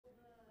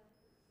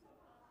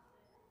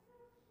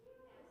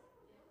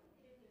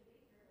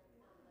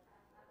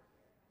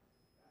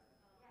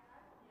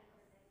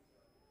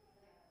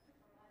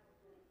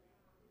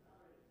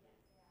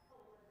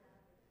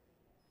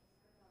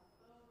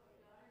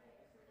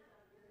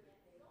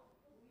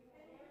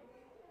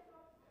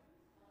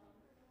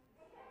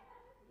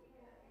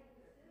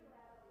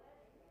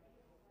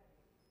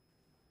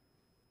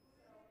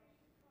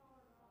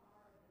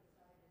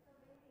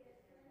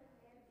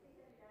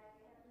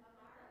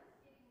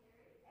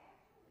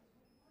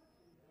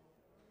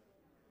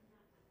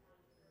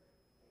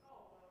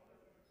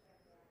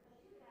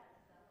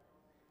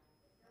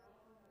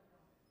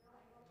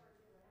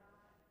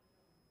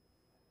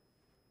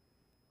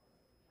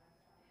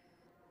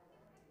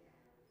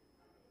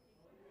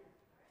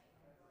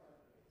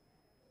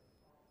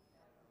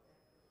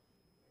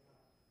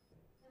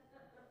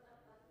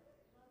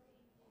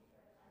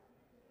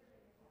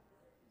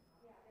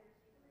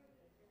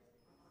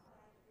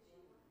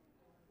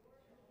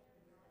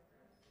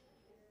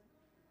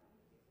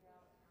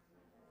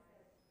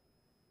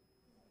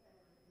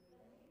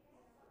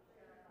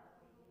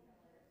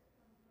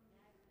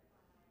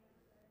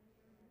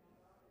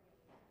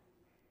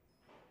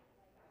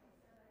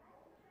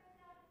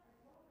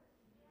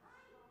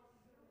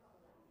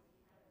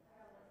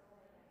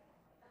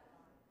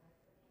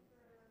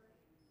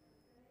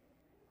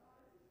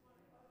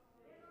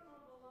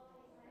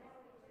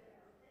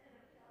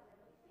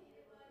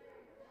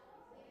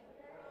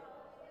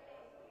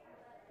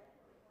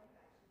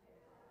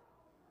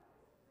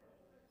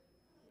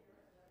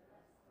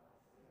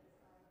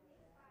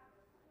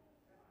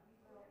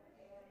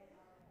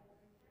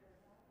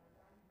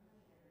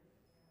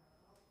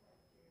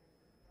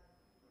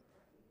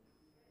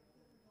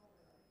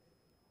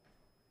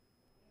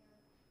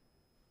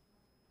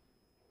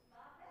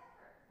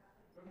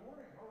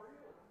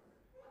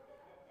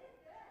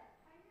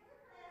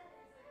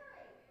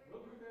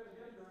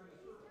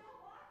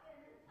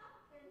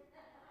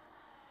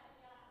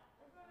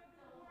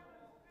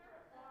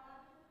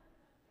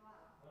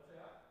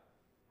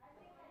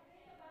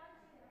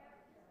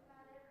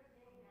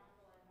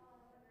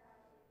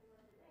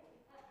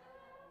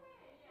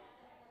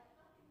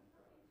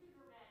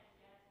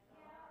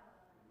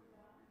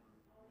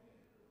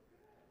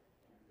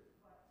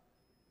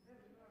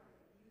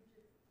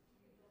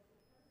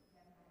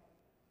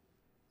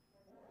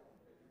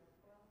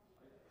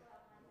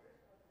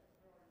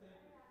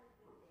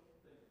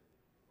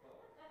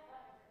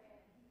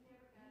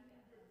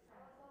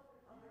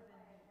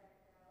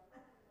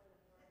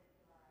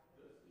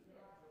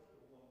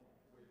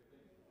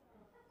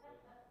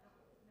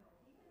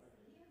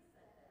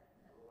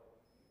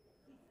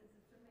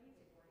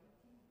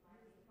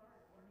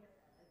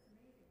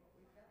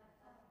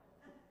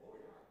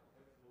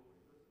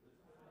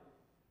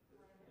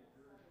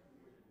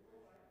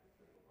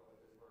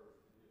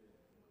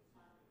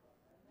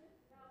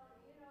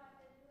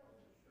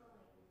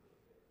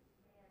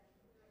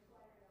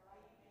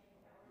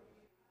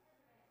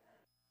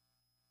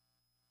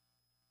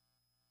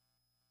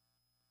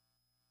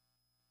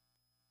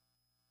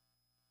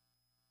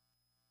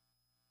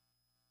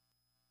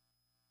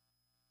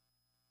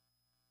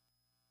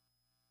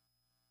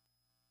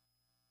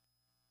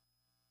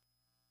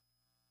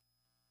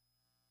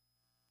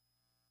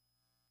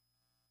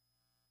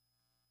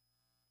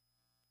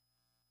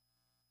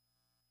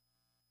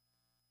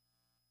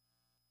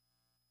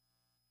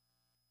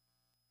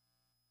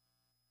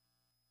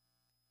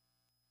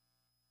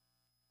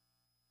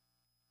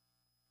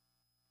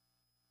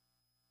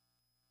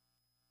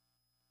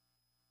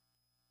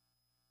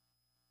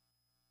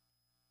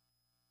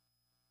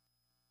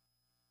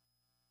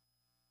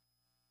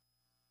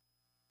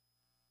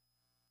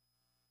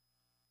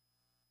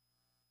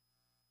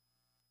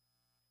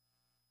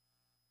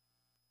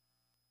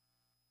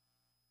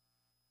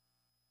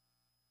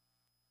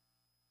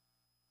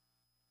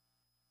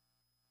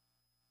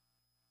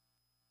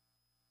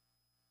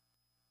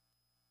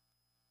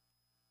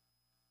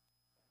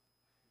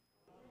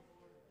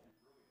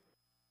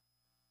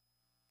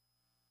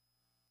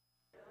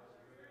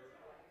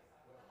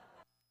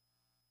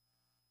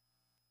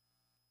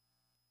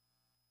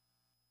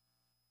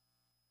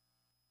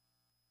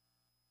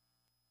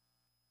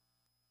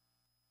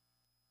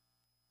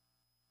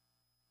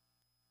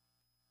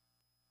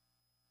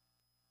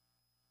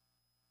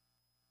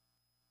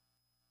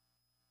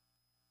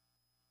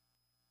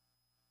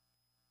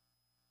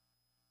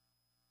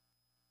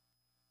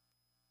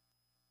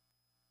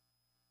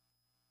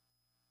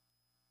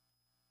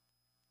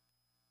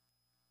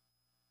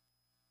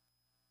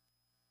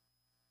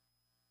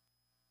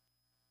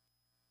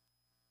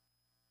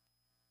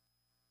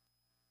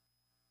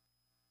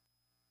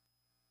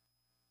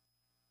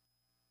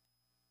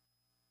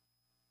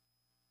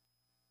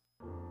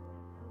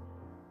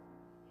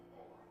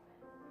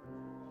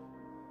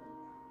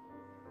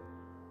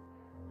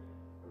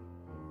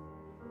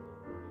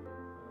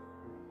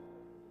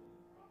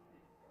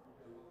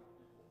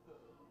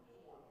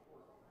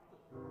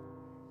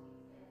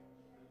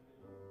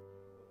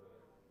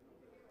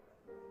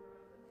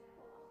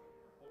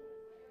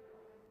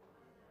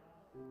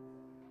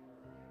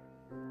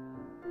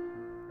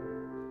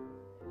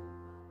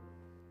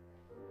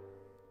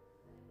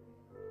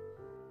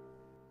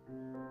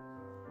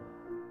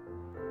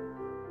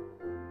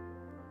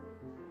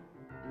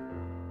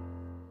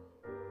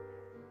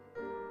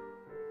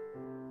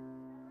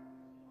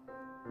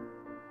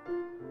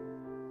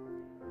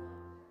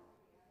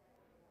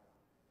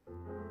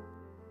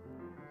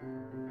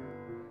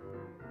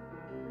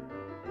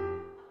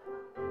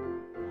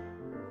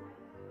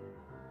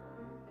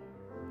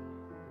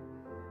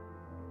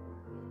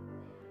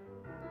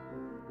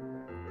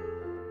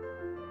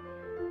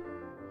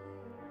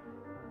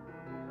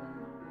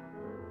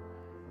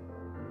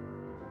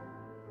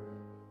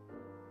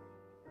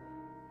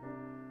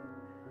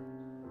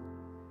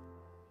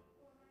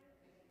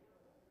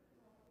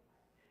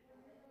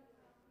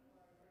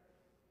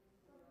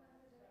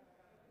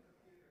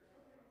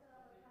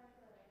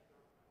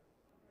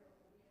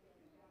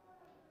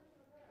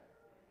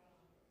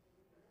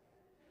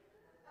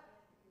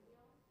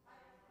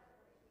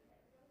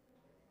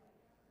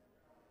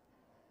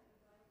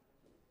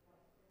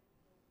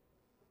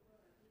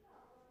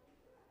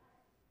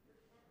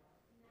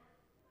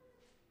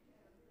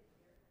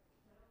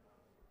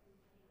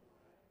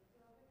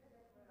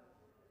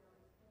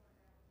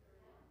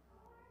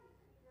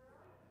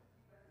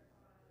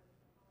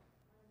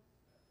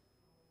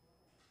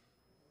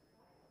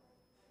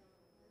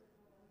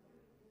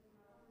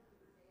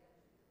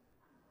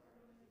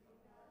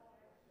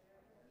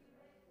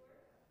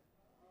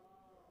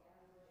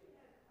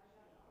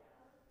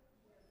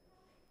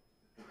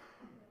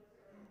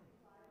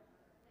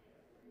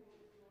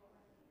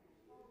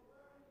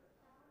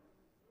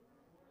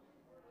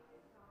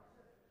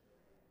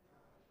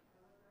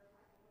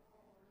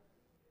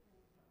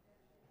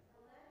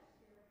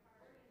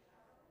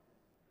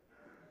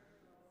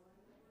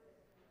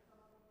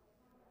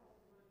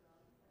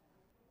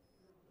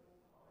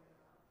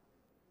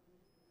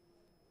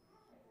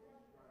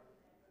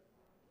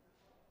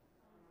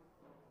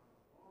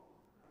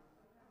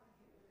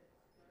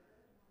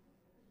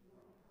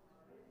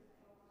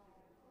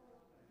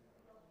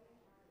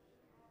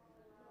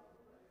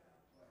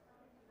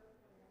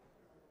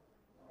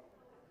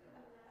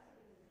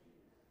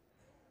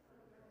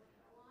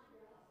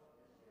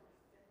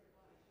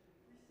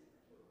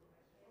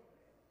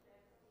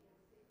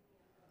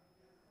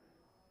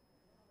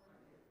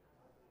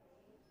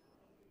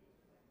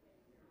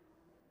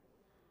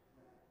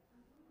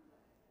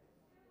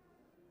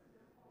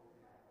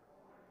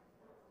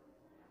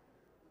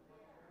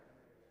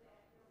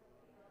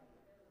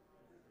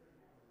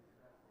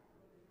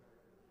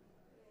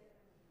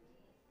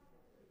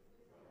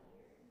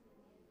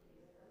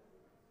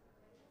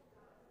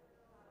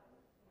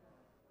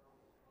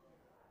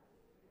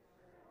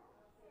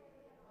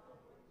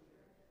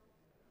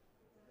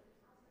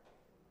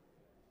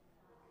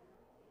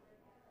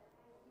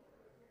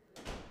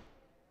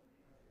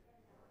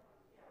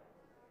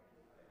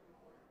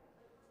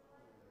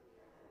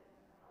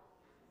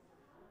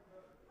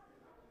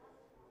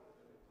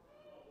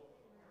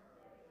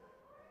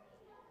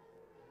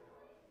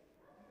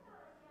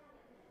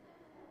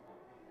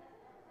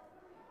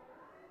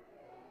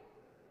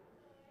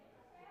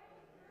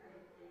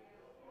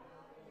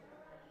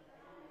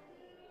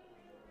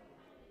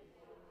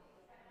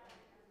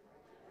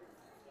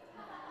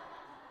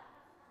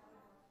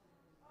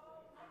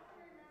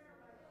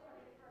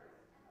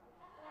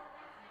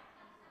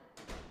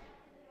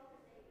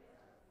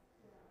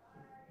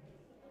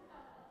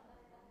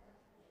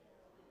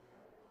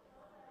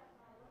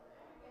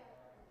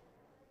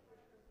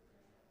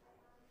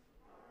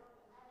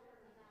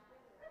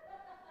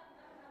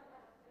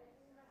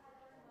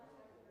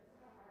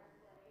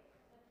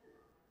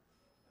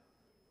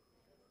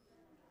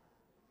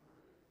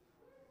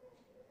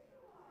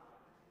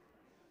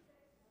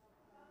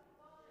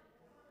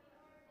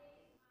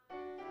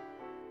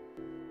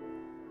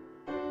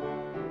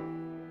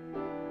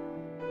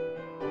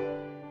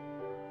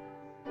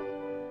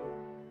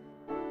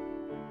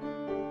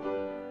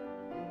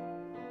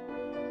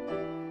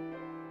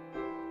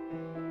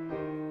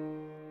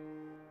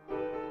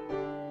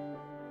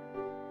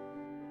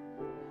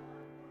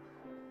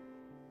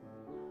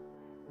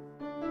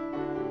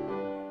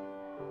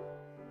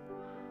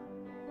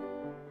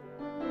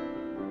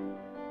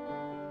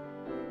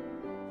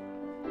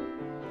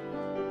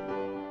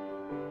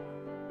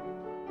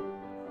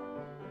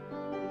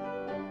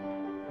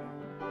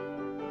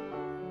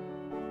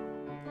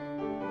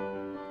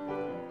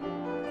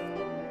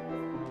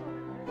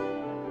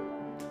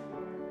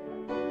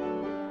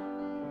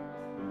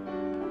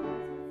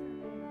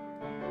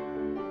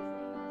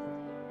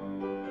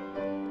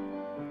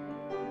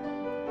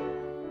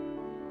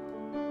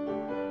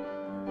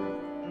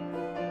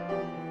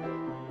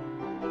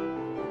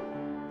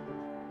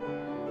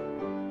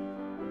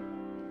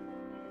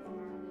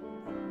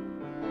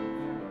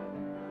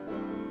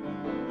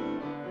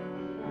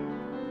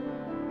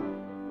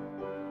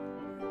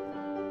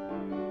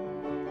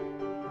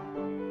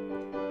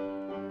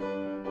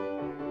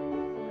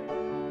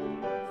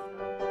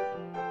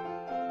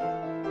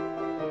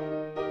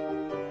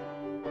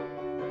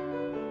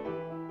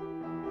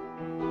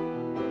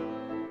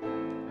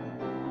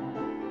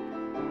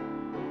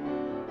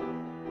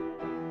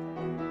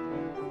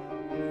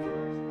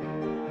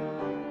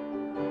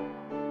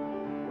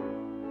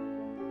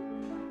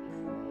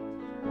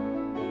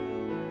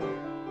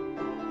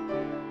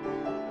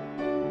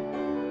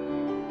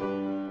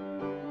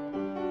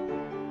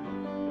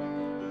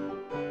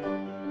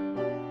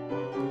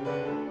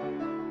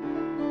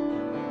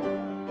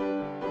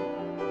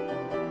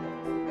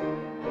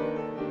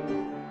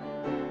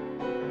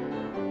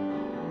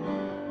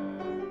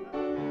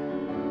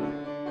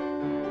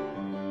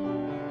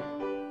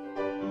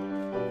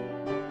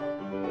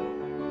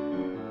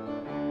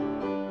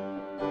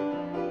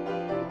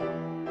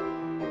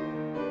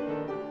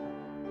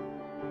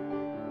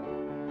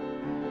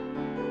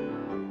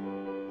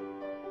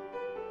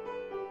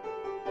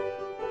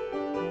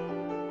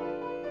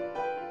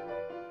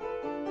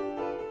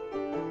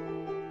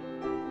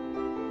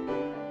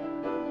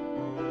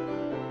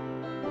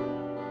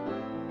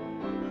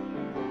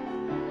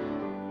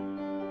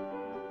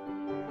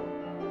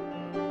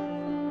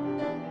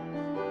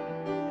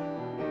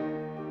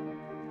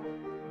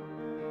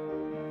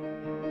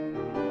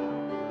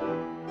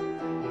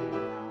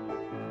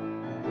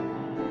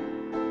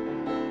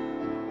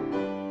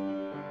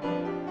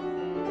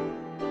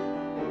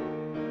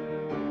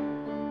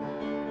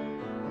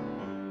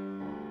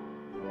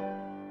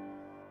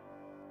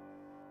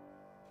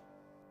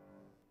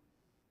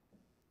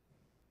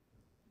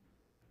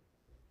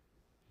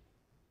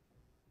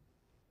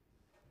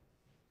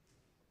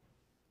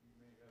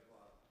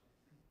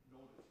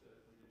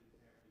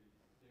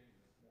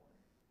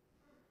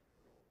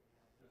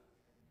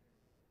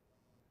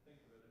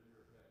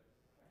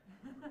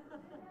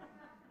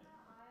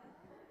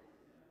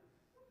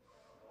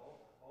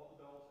All the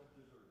bells have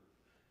deserted.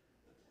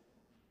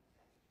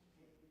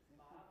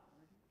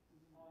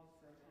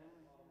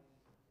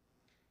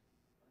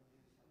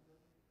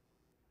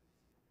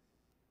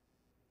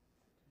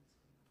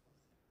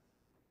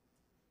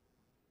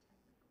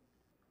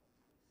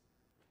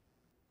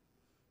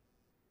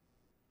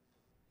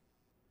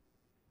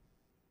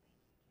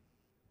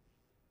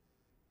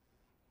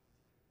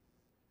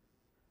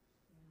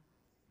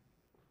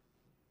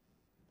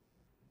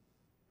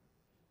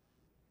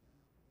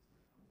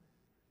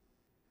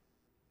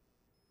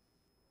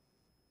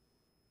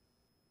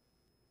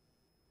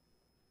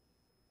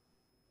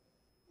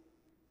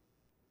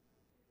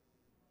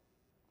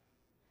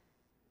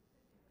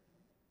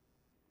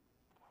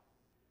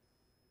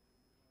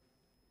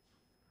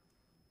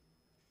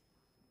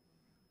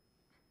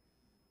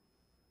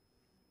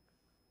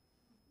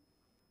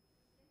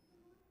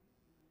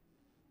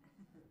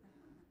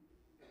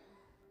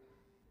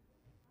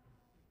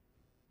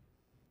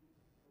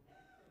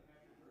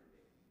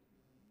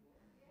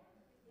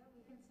 Yeah,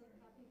 we can sing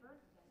happy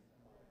birthday.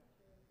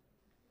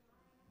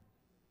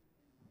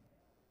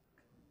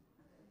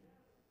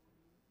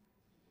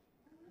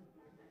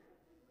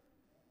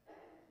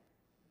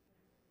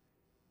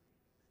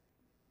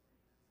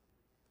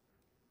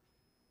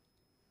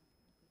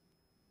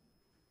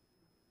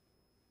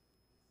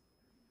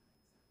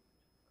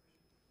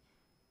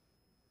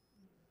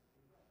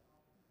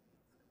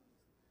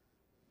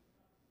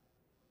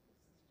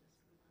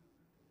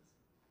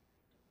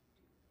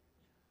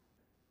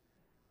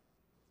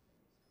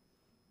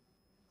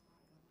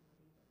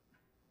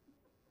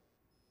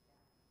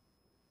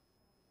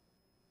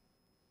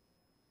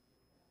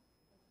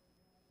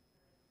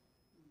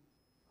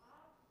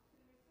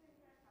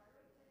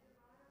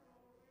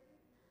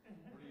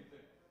 What do you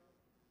think?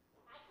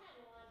 I kind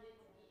of wanted it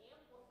to be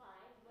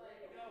amplified, but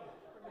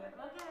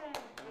Okay,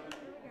 here we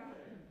go.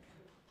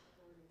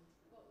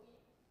 but we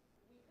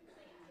could sing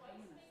it twice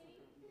maybe.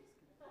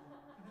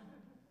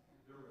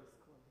 You're ready.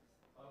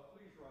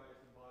 Please rise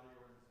in body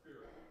or in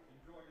spirit and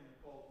join in the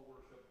call to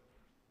worship.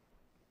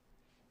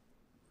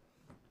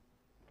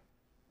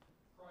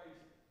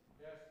 Christ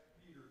asked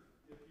Peter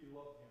if he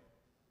loved him.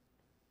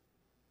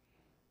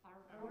 Our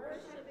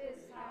worship is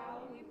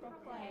how we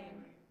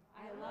proclaim,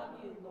 I love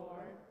you,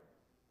 Lord.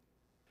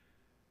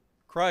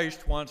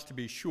 Christ wants to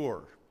be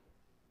sure.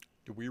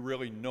 Do we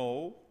really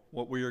know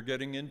what we are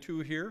getting into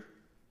here?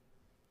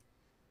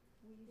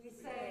 We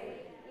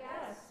say,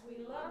 yes,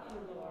 we love you,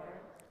 Lord.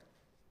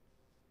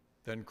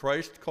 Then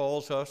Christ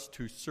calls us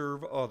to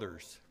serve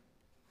others.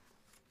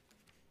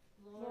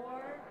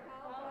 Lord,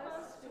 help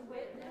us to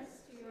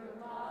witness to your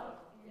love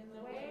in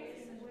the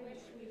ways in which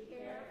we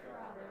care for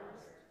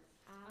others.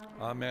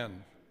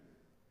 Amen.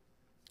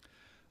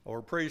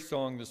 Our praise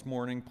song this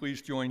morning,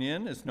 please join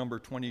in, is number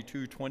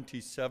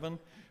 2227,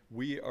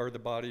 We Are the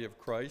Body of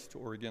Christ,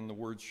 or again, the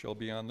words shall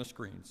be on the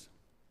screens.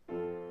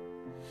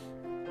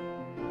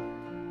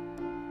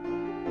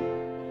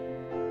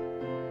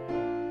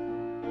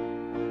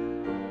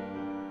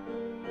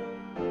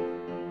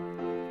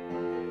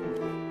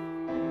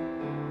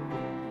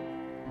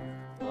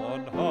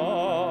 One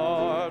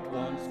heart,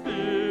 one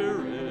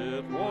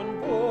spirit, one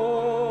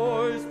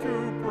voice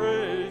to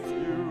praise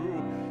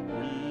you.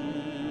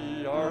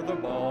 We are the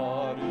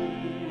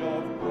body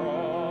of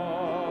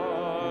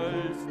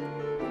Christ.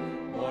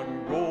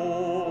 One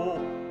goal,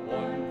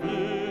 one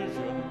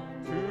vision,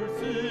 to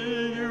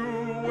see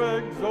you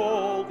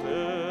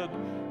exalted.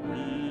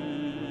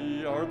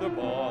 We are the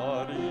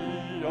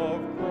body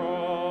of Christ.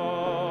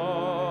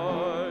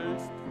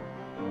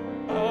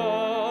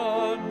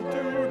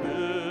 Unto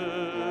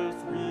this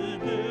we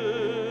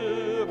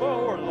give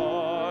our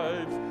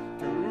lives,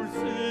 to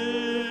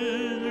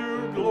see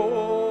you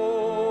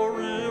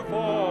glorified.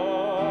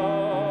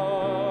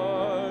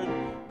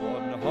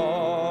 One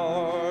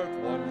heart,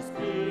 one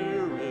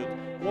spirit,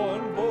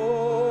 one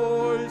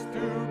voice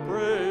to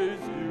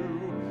praise you.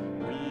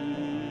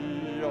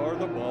 We are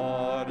the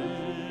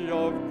body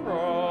of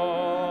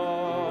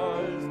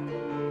Christ.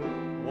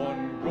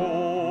 One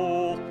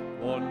goal,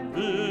 one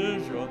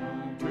vision,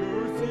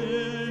 to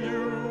see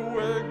you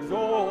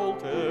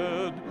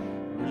exalted.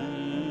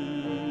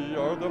 We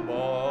are the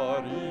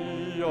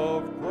body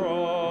of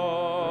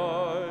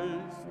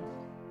Christ.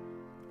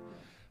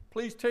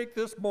 Please take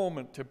this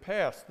moment to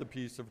pass the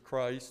peace of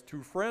Christ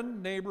to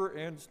friend, neighbor,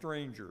 and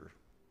stranger.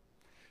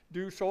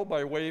 Do so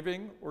by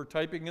waving or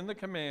typing in the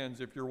commands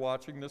if you're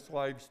watching this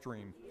live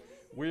stream.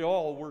 We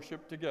all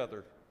worship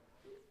together.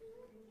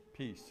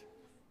 Peace.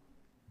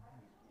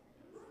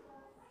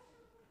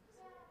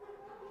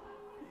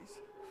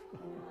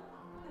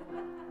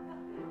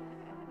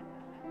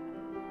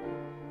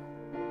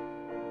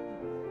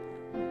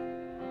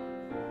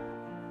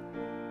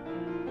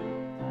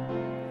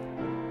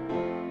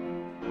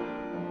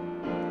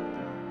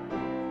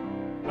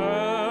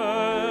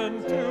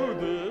 And to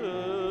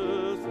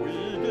this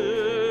we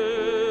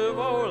give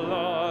our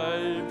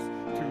lives,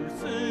 to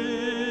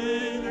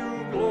see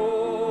you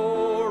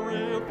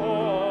glorified.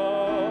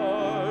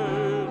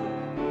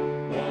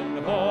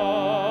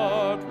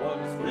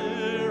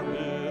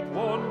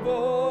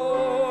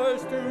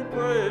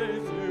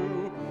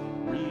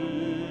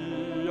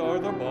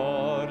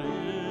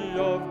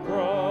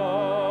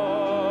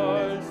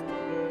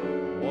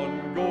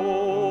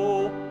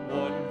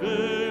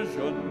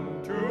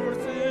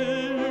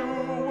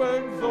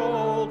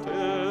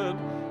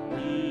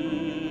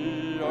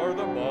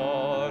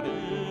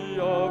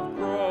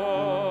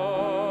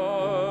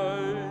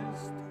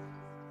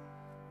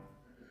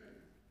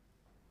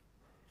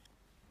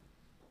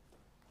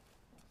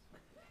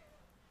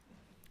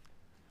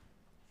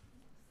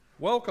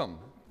 Welcome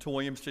to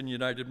Williamston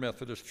United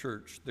Methodist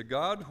Church. The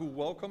God who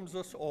welcomes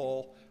us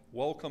all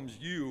welcomes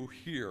you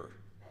here.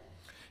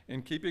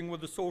 In keeping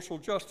with the social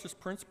justice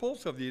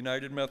principles of the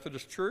United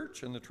Methodist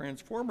Church and the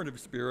transformative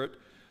spirit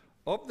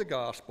of the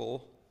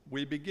gospel,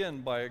 we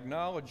begin by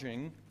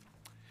acknowledging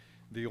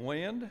the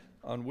land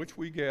on which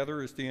we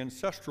gather is the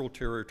ancestral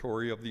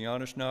territory of the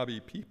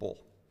Anishinaabe people.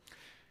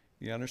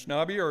 The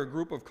Anishinaabe are a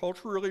group of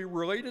culturally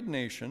related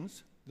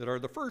nations that are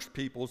the first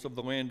peoples of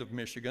the land of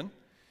Michigan,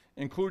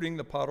 including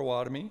the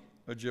Potawatomi,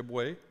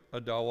 Ojibwe,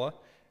 Odawa,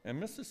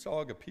 and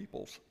Mississauga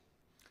peoples.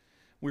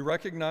 We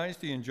recognize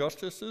the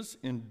injustices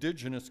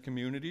indigenous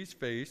communities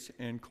face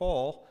and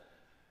call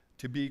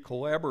to be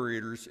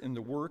collaborators in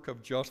the work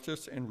of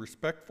justice and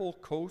respectful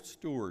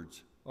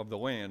co-stewards of the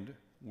land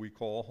we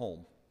call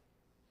home.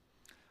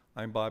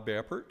 I'm Bob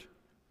Bappert,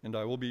 and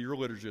I will be your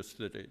liturgist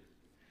today.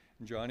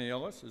 And Johnny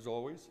Ellis, as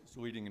always, is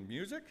leading in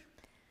music.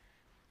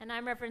 And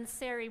I'm Reverend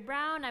Sari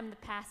Brown. I'm the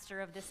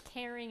pastor of this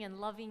caring and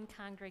loving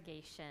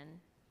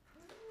congregation.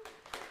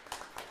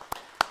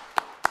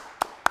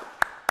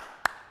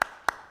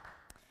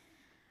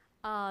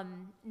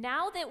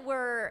 Now that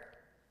we're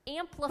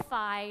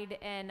amplified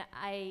and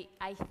I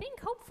think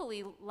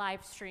hopefully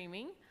live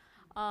streaming,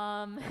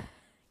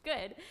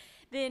 good,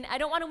 then I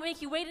don't want to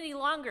make you wait any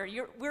longer.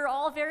 We're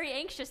all very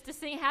anxious to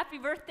sing happy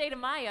birthday to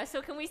Maya,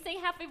 so can we sing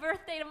happy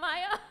birthday to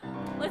Maya?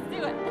 Let's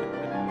do it.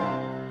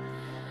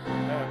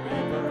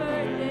 Happy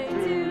birthday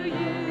to you.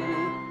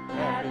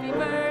 Happy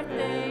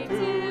birthday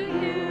to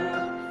you.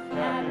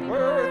 Happy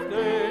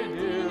birthday,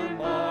 dear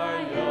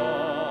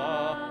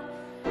Maya.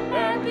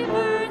 Happy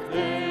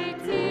birthday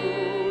to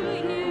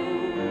you.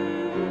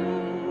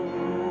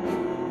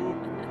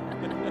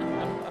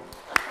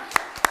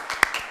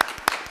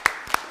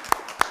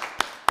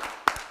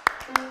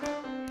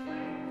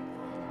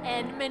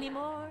 And many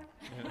more.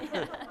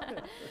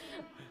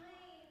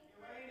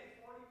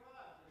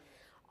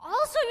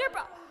 Also,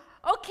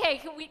 okay.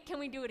 Can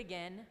we do it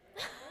again?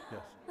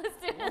 Yes.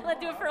 Let's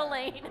do it for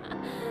Elaine.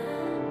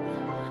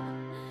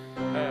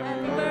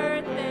 Happy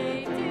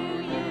birthday to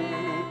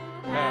you.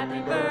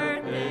 Happy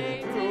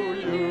birthday to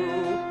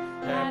you.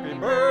 Happy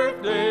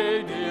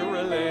birthday, dear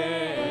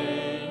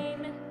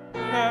Elaine.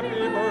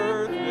 Happy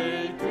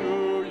birthday to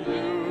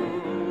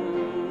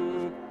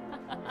you.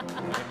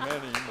 And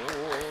many more.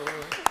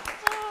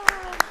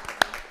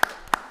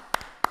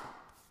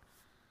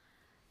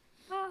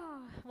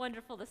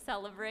 Wonderful to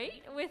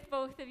celebrate with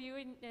both of you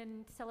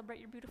and celebrate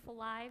your beautiful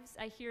lives.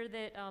 I hear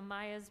that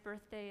Maya's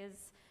birthday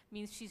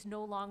means she's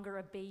no longer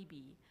a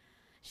baby.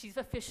 She's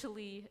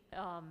officially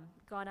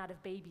gone out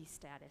of baby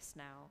status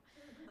now.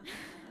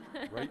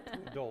 Right to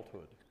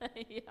adulthood.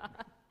 Yeah.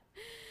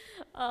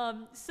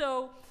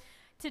 So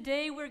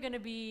today we're going to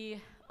be,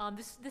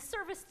 this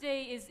service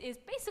today is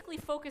basically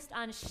focused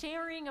on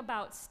sharing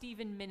about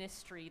Stephen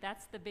ministry.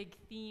 That's the big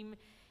theme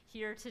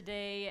here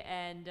today,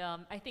 and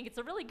I think it's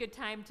a really good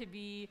time to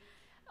be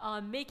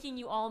making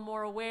you all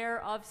more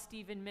aware of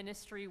Stephen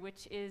ministry,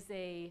 which is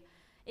a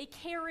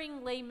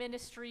caring lay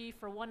ministry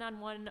for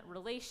one-on-one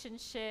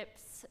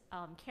relationships,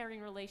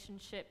 caring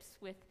relationships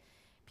with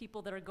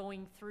people that are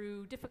going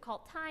through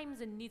difficult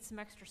times and need some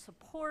extra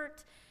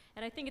support.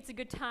 And I think it's a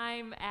good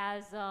time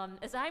as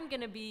I'm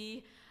going to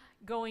be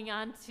going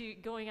on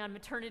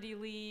maternity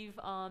leave,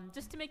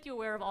 just to make you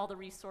aware of all the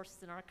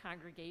resources in our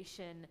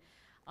congregation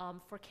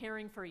for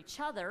caring for each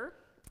other.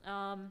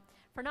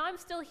 For now, I'm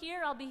still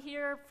here. I'll be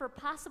here for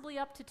possibly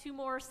up to 2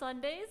 more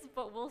Sundays,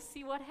 but we'll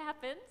see what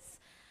happens.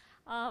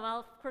 I'll,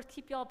 of course,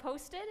 keep you all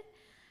posted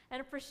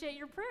and appreciate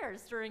your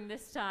prayers during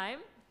this time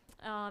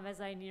as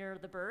I near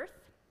the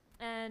birth.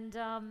 And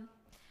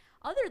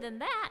other than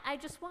that, I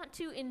just want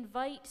to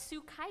invite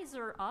Sue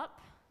Kaiser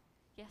up,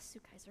 yes, Sue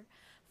Kaiser,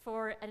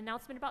 for an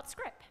announcement about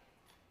Script.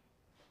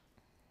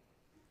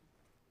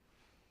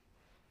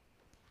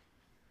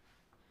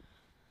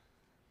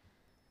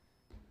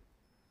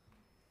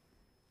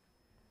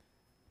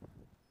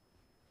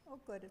 Oh,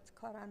 good, it's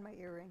caught on my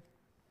earring.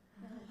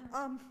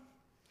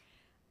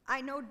 I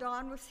know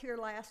Dawn was here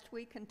last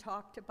week and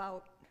talked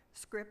about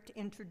Script,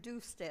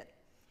 introduced it.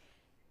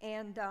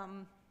 And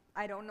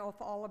I don't know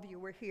if all of you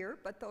were here,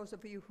 but those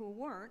of you who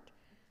weren't,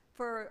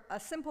 for a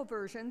simple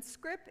version,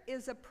 Script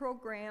is a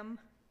program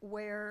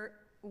where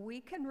we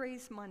can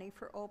raise money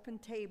for Open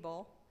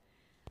Table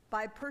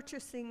by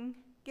purchasing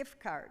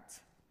gift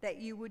cards that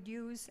you would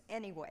use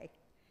anyway.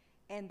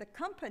 And the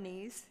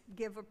companies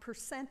give a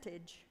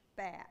percentage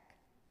back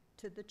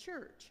to the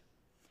church.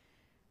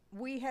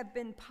 We have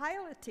been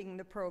piloting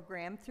the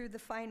program through the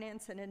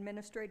Finance and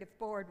Administrative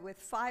Board with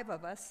 5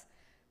 of us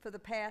for the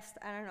past,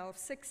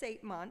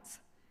 6-8 months,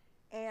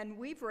 and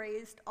we've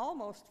raised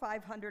almost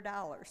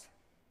 $500.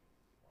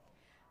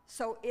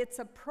 So it's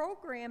a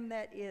program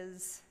that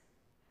is,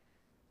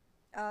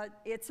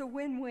 it's a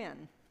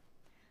win-win.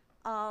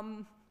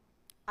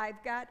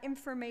 I've got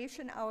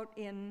information out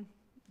in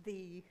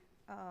the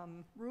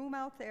room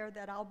out there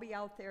that I'll be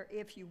out there.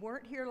 If you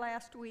weren't here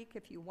last week,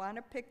 if you want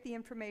to pick the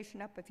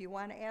information up, if you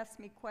want to ask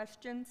me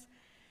questions,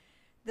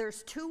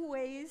 there's 2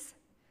 ways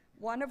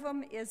One of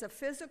them is a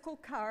physical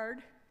card,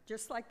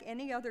 just like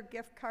any other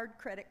gift card,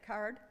 credit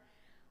card.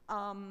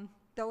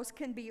 Those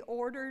can be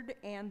ordered,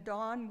 and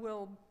Dawn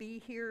will be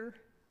here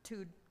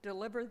to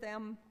deliver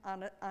them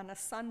on a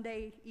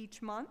Sunday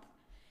each month,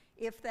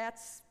 if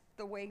that's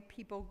the way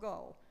people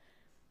go.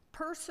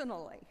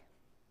 Personally,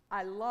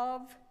 I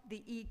love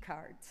the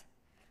e-cards.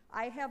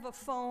 I have a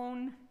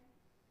phone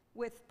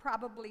with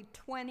probably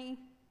 20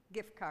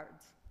 gift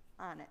cards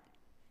on it.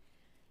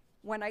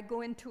 When I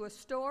go into a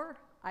store,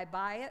 I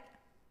buy it,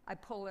 I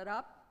pull it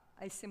up,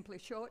 I simply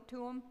show it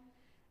to them.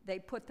 They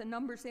put the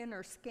numbers in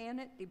or scan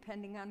it,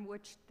 depending on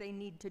which they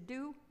need to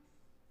do.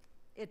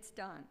 It's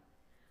done.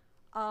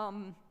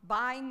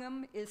 Buying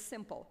them is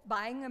simple.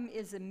 Buying them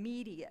is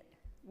immediate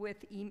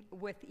with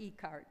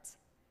e-cards.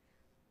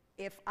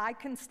 If I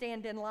can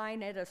stand in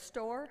line at a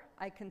store,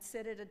 I can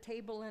sit at a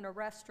table in a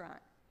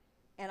restaurant,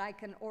 and I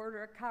can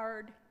order a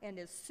card, and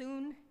as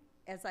soon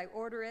as I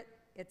order it,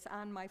 it's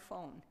on my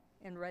phone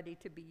and ready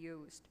to be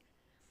used.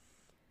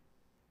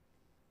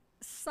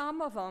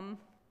 Some of them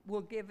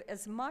will give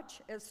as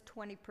much as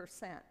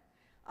 20%.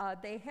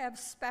 They have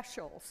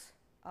specials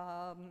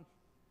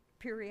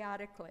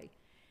periodically,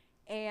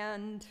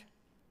 and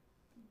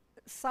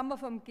some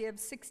of them give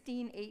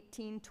 16,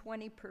 18,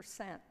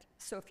 20%.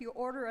 So if you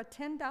order a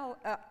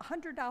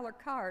 $100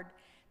 card,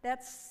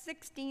 that's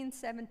 $16,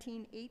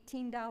 $17,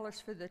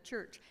 $18 for the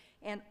church.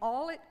 And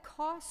all it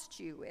costs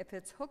you, if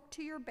it's hooked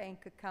to your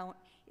bank account,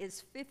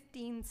 is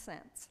 15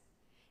 cents.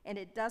 And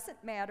it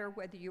doesn't matter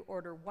whether you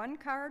order one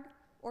card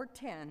or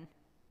 10,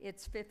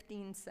 it's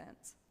 15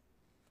 cents.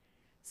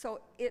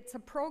 So it's a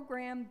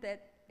program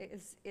that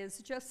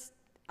is just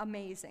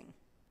amazing.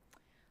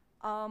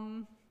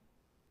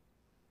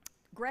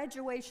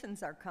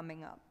 Graduations are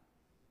coming up.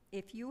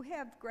 If you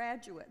have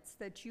graduates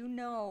that you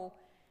know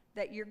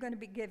that you're going to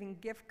be giving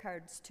gift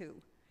cards to,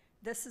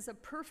 this is a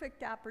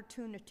perfect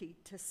opportunity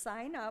to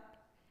sign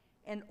up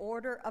and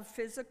order a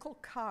physical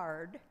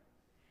card.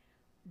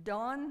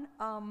 Dawn,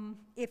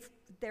 if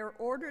they're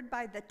ordered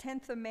by the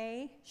 10th of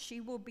May,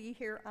 she will be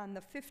here on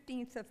the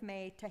 15th of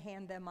May to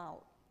hand them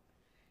out.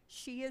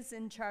 She is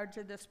in charge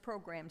of this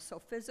program, so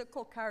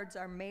physical cards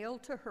are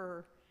mailed to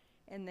her,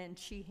 and then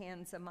she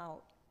hands them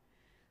out.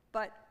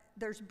 But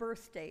there's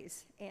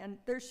birthdays, and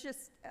there's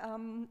just,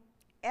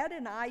 Ed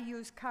and I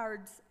use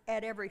cards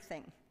at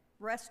everything.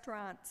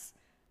 Restaurants,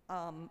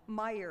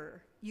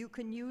 Meijer, you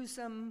can use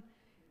them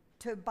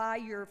to buy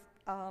your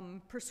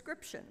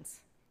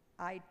prescriptions.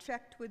 I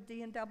checked with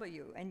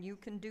D&W, and you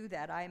can do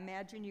that. I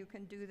imagine you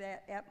can do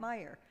that at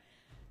Meijer.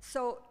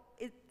 So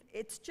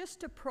it's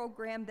just a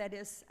program that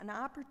is an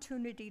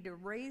opportunity to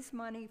raise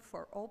money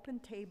for Open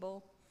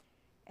Table,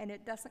 and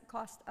it doesn't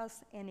cost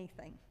us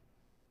anything.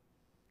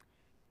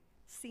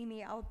 See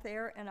me out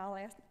there, and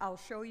I'll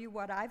show you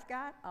what I've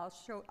got.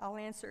 I'll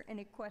answer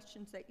any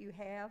questions that you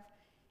have,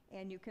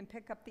 and you can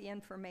pick up the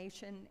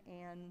information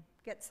and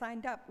get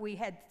signed up. We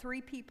had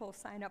 3 people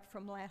sign up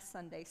from last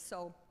Sunday,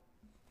 so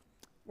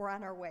we're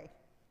on our way.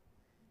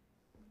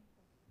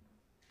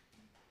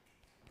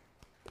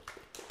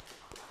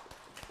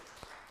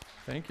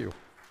 Thank you.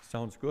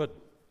 Sounds good.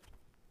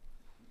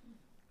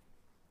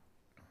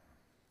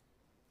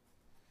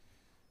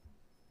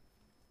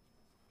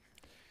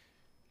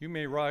 You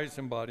may rise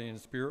in body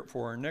and spirit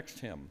for our next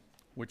hymn,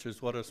 which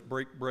is Let Us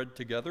Break Bread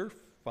Together,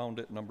 found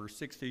at number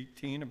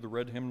 618 of the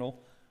red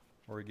hymnal,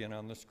 or again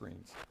on the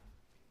screens.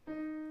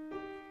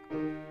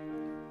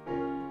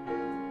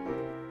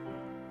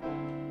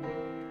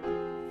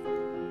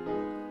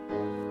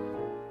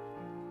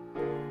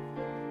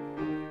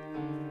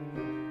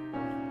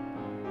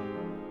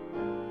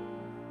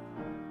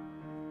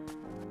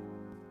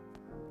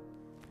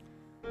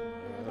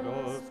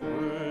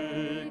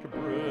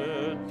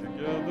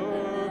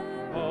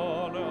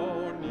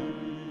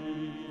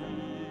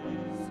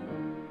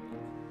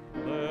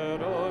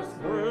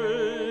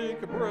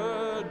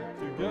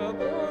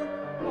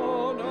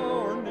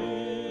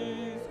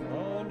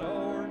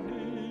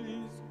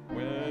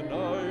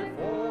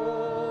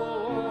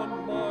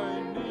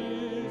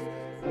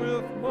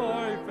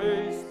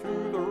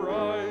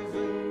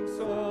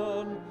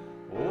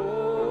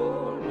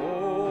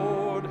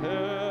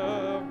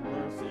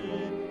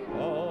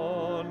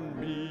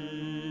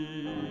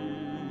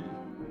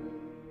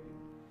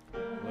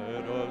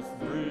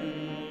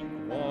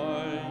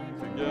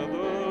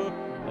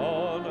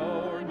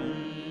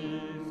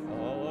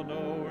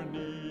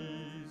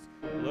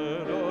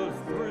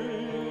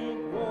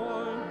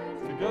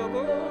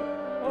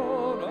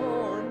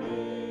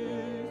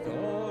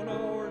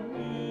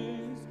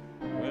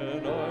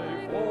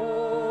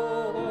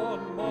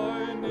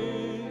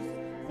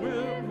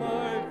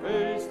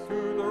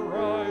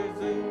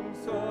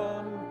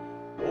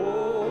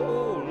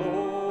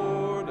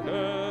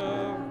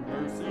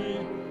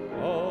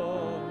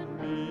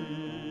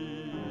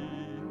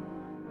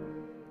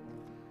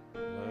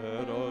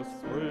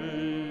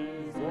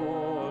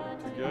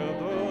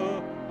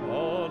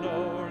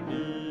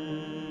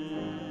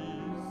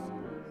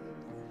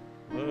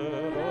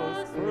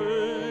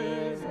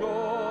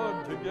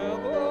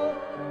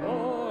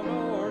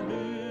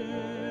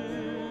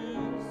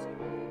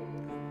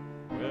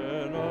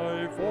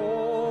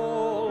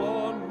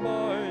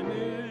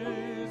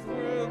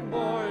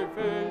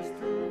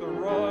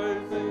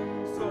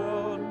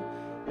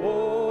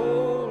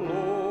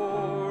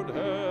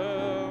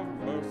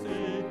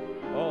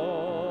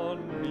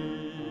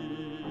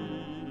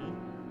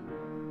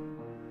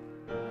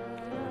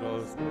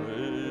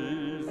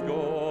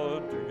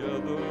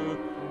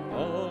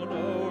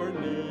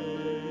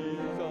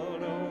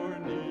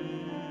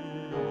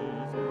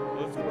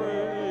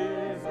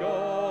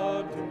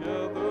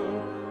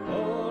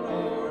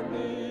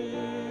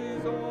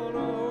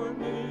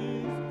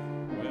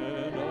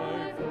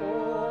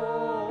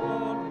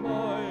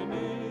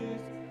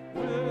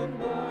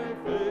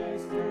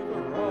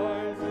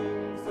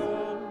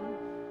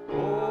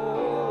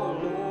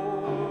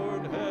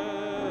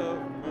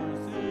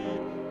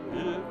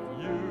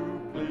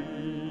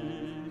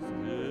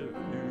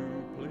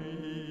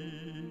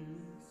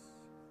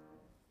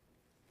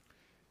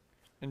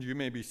 and you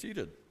may be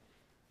seated.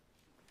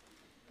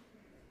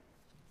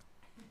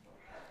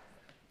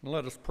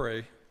 Let us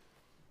pray.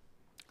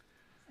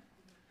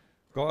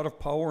 God of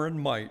power and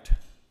might,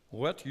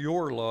 let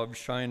your love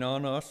shine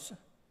on us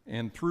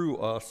and through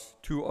us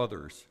to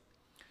others.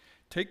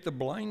 Take the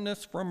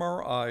blindness from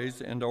our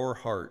eyes and our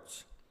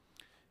hearts.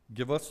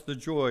 Give us the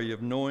joy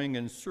of knowing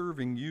and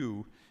serving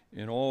you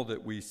in all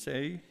that we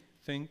say,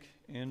 think,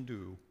 and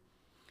do.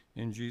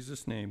 In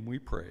Jesus' name we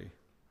pray.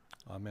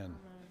 Amen.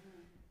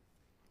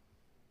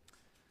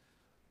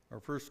 Our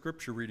first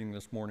scripture reading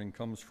this morning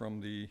comes from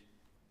the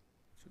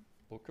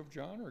Book of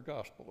John or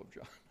Gospel of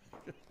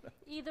John?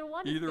 Either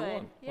one is Either good.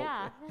 one.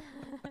 Yeah.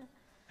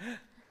 Okay.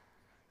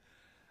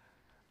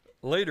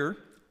 Later,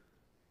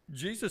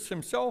 Jesus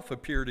himself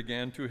appeared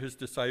again to his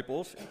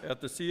disciples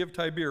at the Sea of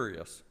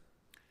Tiberias.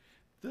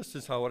 This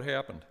is how it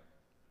happened.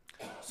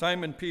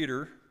 Simon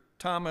Peter,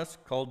 Thomas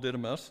called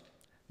Didymus,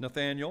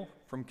 Nathanael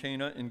from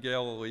Cana in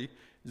Galilee,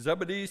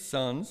 Zebedee's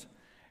sons,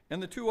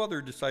 and the two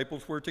other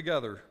disciples were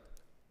together.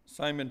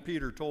 Simon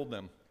Peter told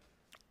them,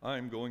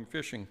 "I'm going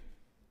fishing."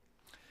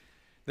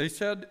 They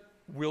said,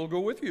 "We'll go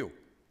with you."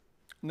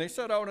 And they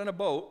set out in a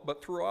boat,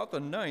 but throughout the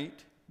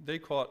night they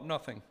caught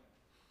nothing.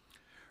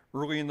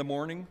 Early in the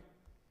morning,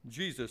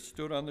 Jesus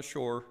stood on the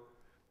shore,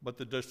 but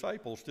the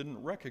disciples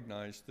didn't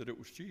recognize that it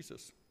was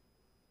Jesus.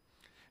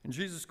 And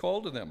Jesus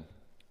called to them,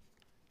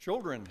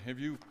 "Children, have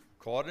you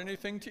caught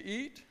anything to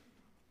eat?"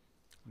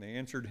 And they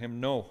answered him,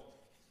 "No."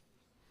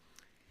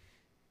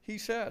 He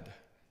said,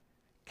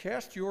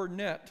 "Cast your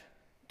net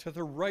to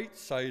the right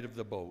side of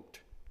the boat,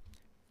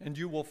 and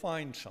you will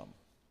find some."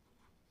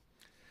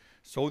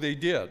 So they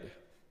did,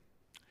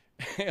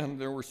 and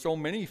there were so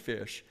many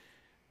fish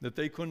that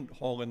they couldn't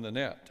haul in the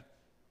net.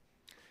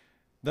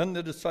 Then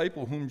the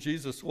disciple whom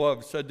Jesus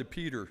loved said to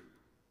Peter,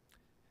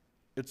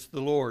 "It's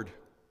the Lord."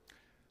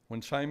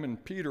 When Simon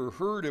Peter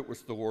heard it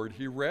was the Lord,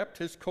 he wrapped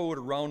his coat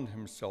around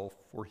himself,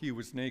 for he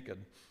was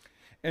naked,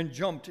 and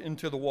jumped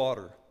into the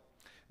water.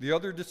 The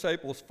other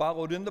disciples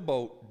followed in the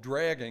boat,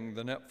 dragging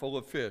the net full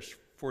of fish,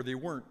 for they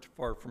weren't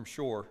far from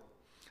shore,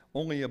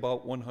 only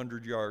about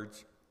 100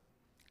 yards.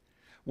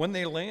 When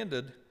they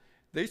landed,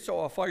 they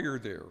saw a fire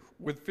there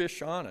with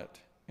fish on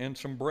it and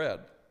some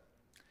bread.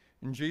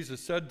 And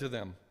Jesus said to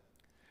them,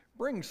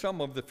 "Bring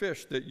some of the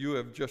fish that you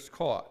have just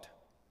caught."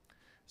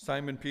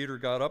 Simon Peter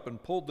got up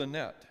and pulled the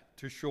net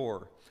to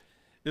shore.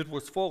 It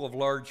was full of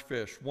large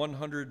fish,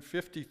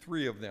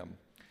 153 of them,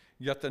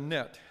 yet the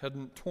net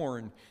hadn't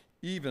torn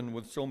even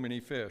with so many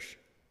fish.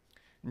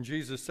 And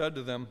Jesus said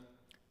to them,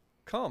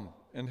 "Come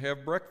and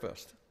have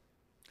breakfast."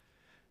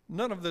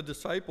 None of the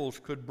disciples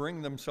could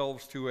bring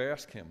themselves to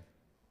ask him,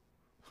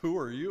 "Who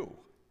are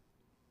you?"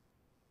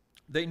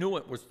 They knew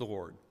it was the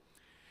Lord.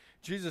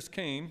 Jesus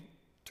came,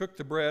 took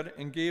the bread,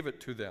 and gave it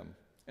to them,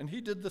 and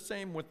he did the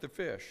same with the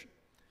fish.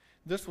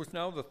 This was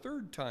now the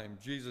third time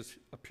Jesus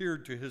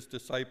appeared to his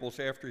disciples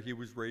after he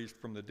was raised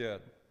from the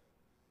dead.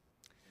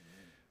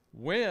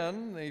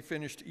 When they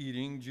finished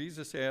eating,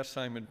 Jesus asked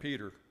Simon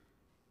Peter,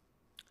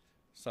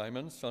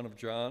 "Simon, son of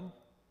John,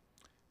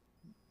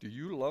 do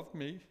you love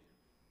me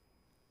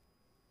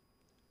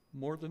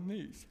more than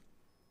these?"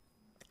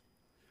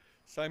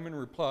 Simon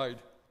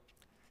replied,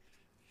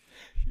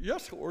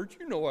 "Yes, Lord,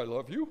 you know I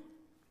love you."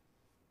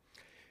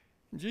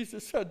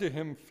 Jesus said to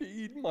him,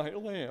 "Feed my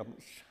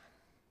lambs."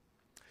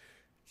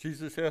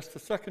 Jesus asked the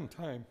second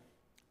time,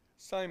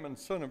 "Simon,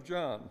 son of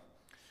John,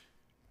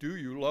 do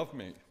you love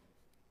me?"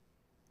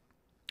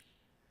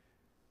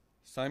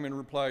 Simon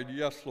replied,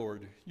 "Yes,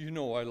 Lord, you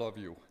know I love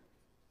you."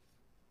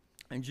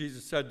 And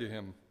Jesus said to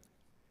him,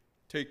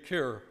 "Take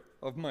care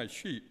of my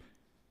sheep."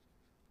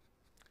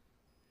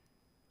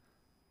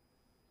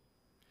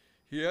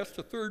 He asked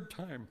a third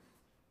time,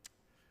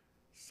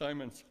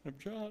 "Simon, son of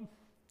John,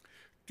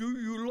 do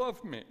you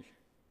love me?"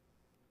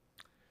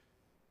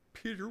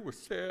 Peter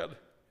was sad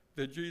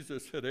that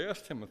Jesus had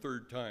asked him a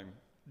third time,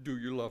 "Do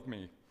you love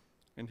me?"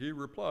 And he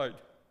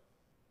replied,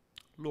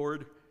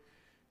 "Lord,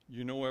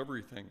 you know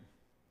everything.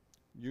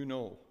 You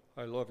know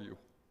I love you."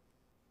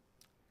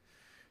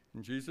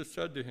 And Jesus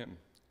said to him,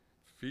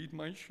 "Feed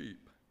my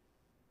sheep.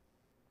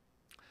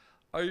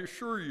 I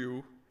assure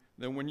you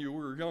that when you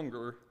were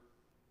younger,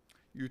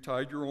 you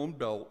tied your own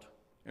belt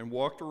and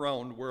walked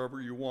around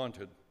wherever you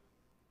wanted.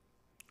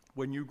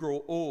 When you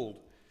grow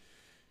old,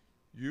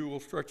 you will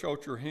stretch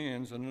out your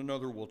hands and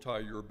another will tie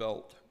your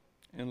belt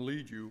and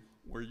lead you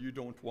where you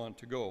don't want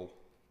to go."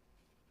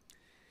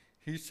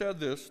 He said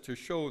this to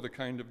show the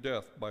kind of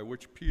death by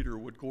which Peter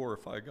would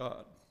glorify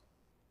God.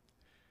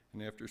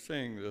 And after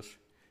saying this,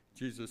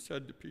 Jesus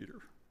said to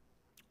Peter,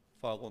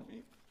 "Follow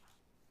me."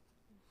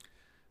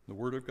 The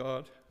word of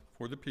God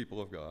for the people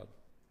of God.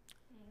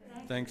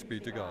 Thanks be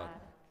to God.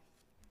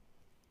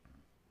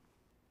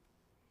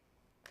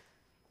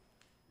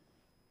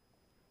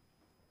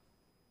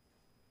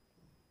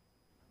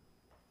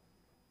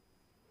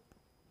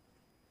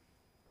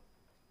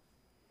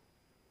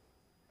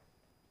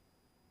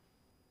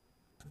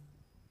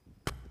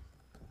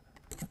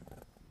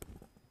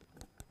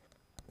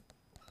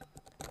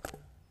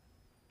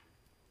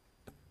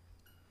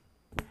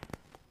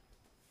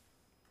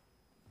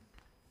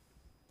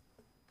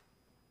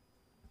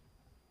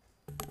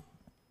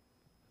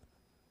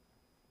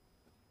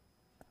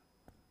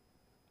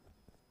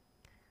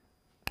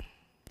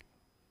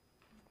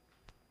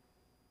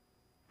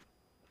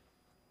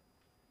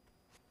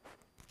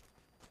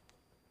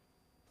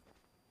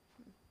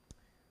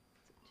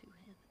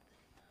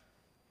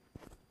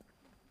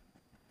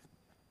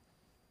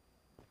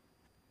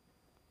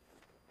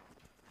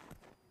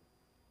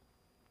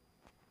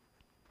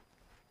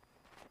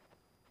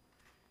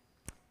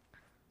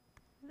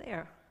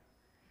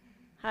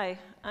 Hi,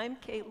 I'm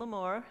Kate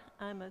Lamore.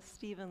 I'm a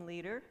Stephen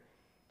leader,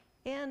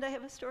 and I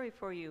have a story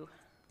for you.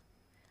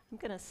 I'm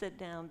going to sit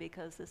down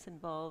because this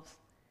involves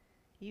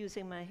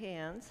using my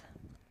hands.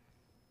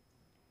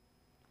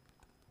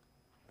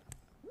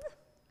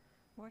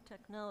 More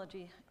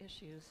technology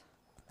issues.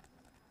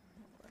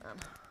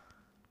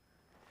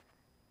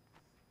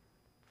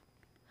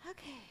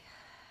 Okay.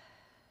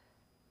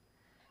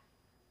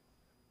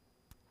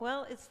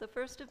 Well, it's the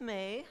 1st of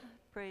May,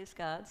 praise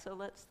God, so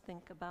let's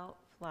think about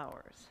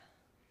flowers.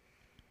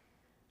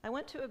 I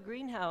went to a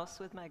greenhouse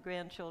with my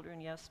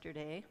grandchildren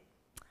yesterday,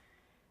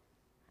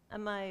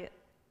 and my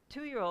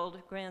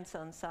 2-year-old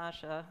grandson,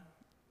 Sasha,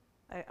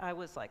 I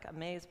was like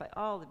amazed by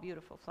all the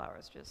beautiful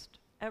flowers, just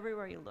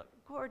everywhere you look,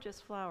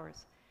 gorgeous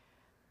flowers.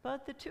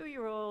 But the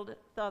 2-year-old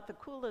thought the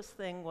coolest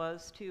thing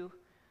was to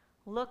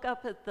look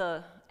up at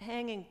the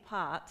hanging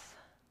pots,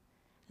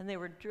 and they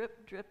were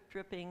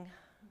dripping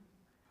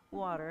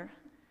water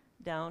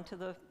down to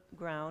the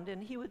ground,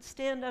 and he would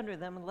stand under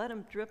them and let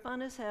them drip on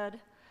his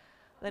head.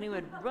 Then he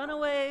would run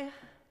away,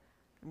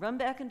 run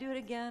back and do it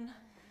again,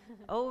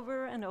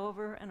 over and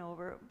over and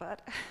over.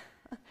 But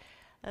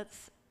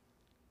that's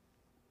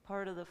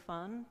part of the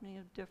fun. You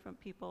know, different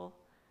people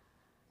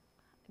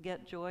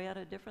get joy out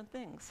of different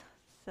things.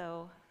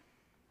 So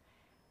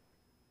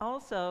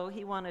also,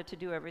 he wanted to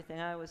do everything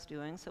I was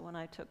doing, so when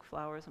I took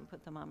flowers and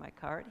put them on my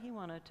cart, he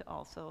wanted to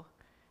also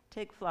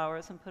take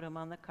flowers and put them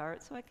on the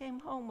cart, so I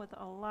came home with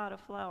a lot of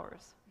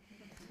flowers.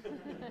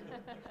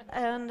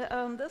 And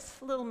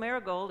this little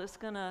marigold is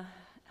going to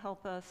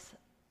help us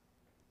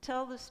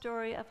tell the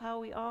story of how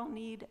we all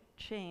need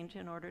change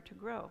in order to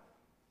grow.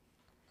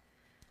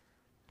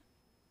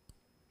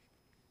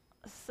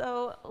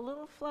 So, a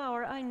little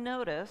flower, I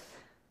notice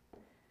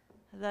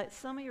that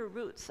some of your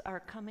roots are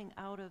coming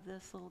out of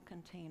this little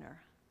container.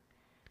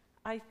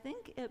 I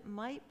think it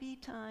might be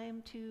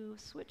time to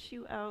switch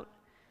you out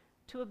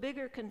to a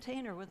bigger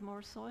container with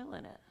more soil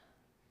in it.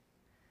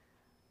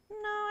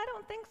 No, I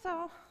don't think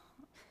so.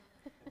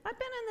 I've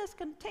been in this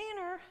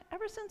container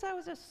ever since I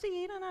was a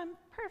seed, and I'm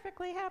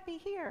perfectly happy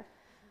here.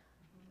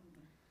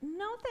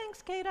 No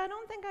thanks, Kate, I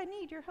don't think I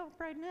need your help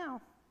right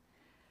now.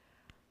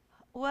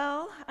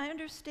 Well, I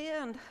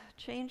understand.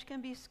 Change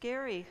can be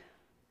scary.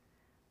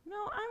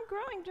 No, I'm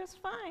growing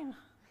just fine.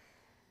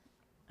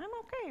 I'm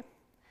okay.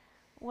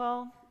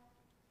 Well,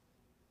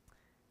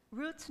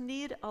 roots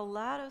need a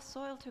lot of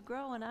soil to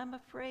grow, and I'm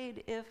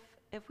afraid if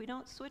we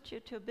don't switch you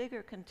to a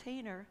bigger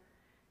container,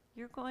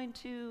 your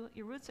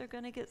roots are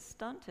going to get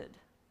stunted.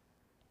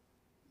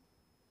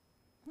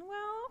 Well,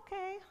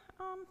 okay,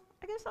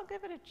 I guess I'll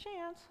give it a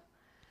chance.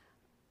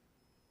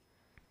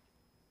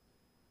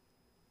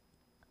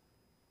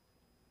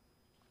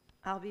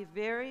 I'll be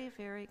very,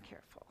 very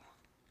careful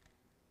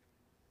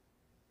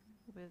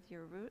with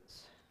your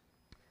roots.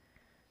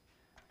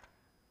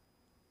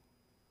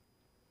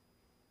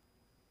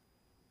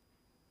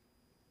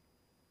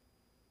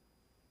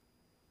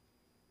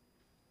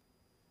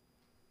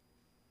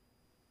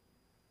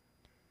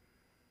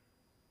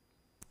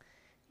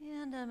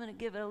 And I'm going to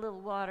give it a little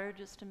water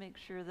just to make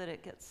sure that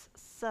it gets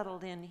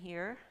settled in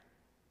here.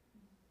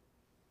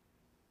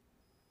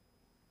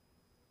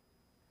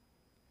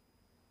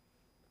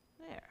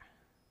 There.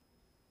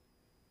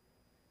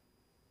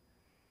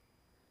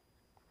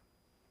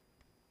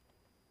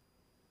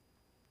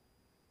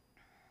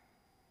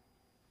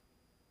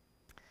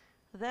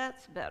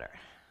 That's better.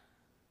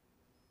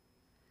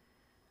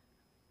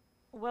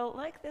 Well,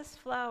 like this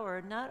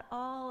flower, not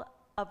all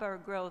of our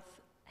growth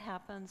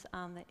happens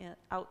on the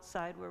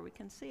outside where we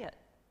can see it.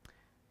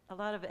 A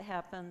lot of it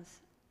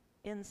happens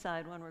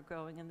inside when we're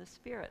growing in the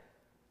Spirit.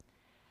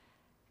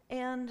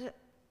 And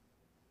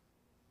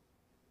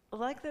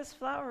like this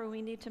flower, we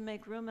need to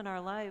make room in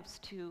our lives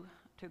to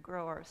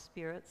grow our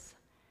spirits.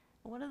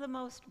 One of the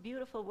most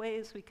beautiful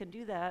ways we can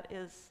do that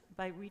is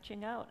by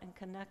reaching out and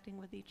connecting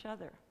with each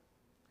other.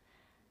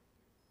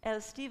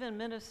 As Stephen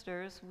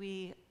ministers,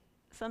 we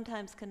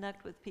sometimes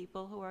connect with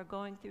people who are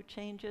going through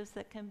changes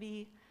that can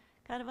be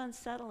kind of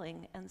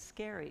unsettling and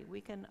scary.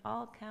 We can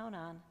all count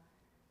on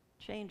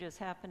changes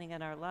happening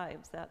in our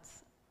lives.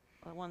 That's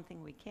one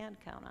thing we can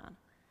count on.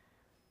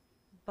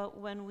 But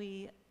when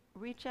we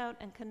reach out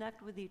and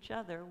connect with each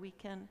other, we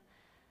can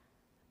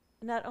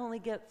not only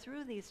get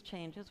through these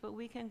changes, but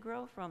we can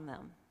grow from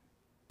them.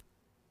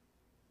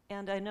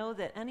 And I know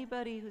that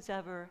anybody who's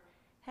ever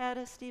had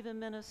a Stephen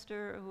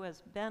minister, who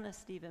has been a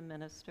Stephen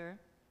minister,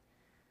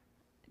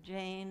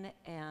 Jane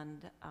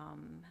and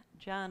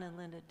John and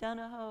Linda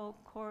Donahoe,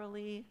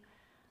 Coralie,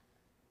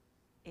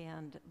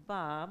 and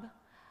Bob,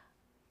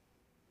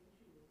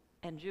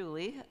 and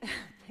Julie,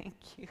 thank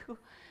you,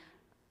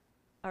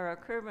 are our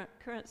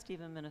current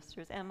Stephen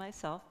ministers, and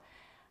myself.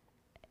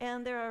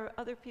 And there are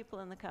other people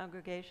in the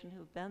congregation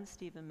who've been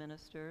Stephen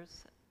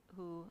ministers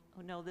who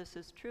know this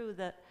is true,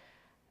 that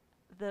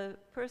the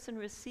person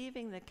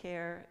receiving the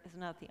care is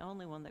not the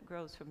only one that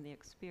grows from the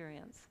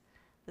experience.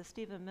 The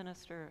Stephen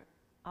minister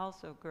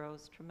also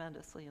grows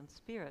tremendously in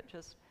spirit,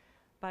 just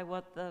by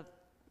what the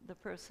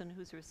person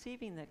who's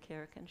receiving the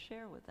care can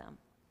share with them.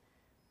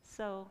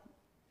 So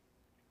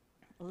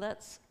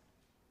let's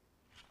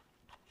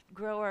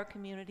grow our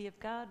community of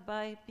God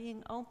by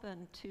being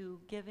open to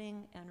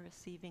giving and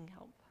receiving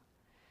help.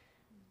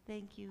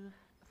 Thank you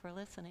for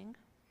listening.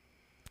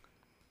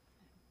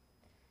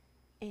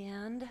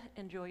 And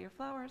enjoy your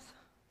flowers.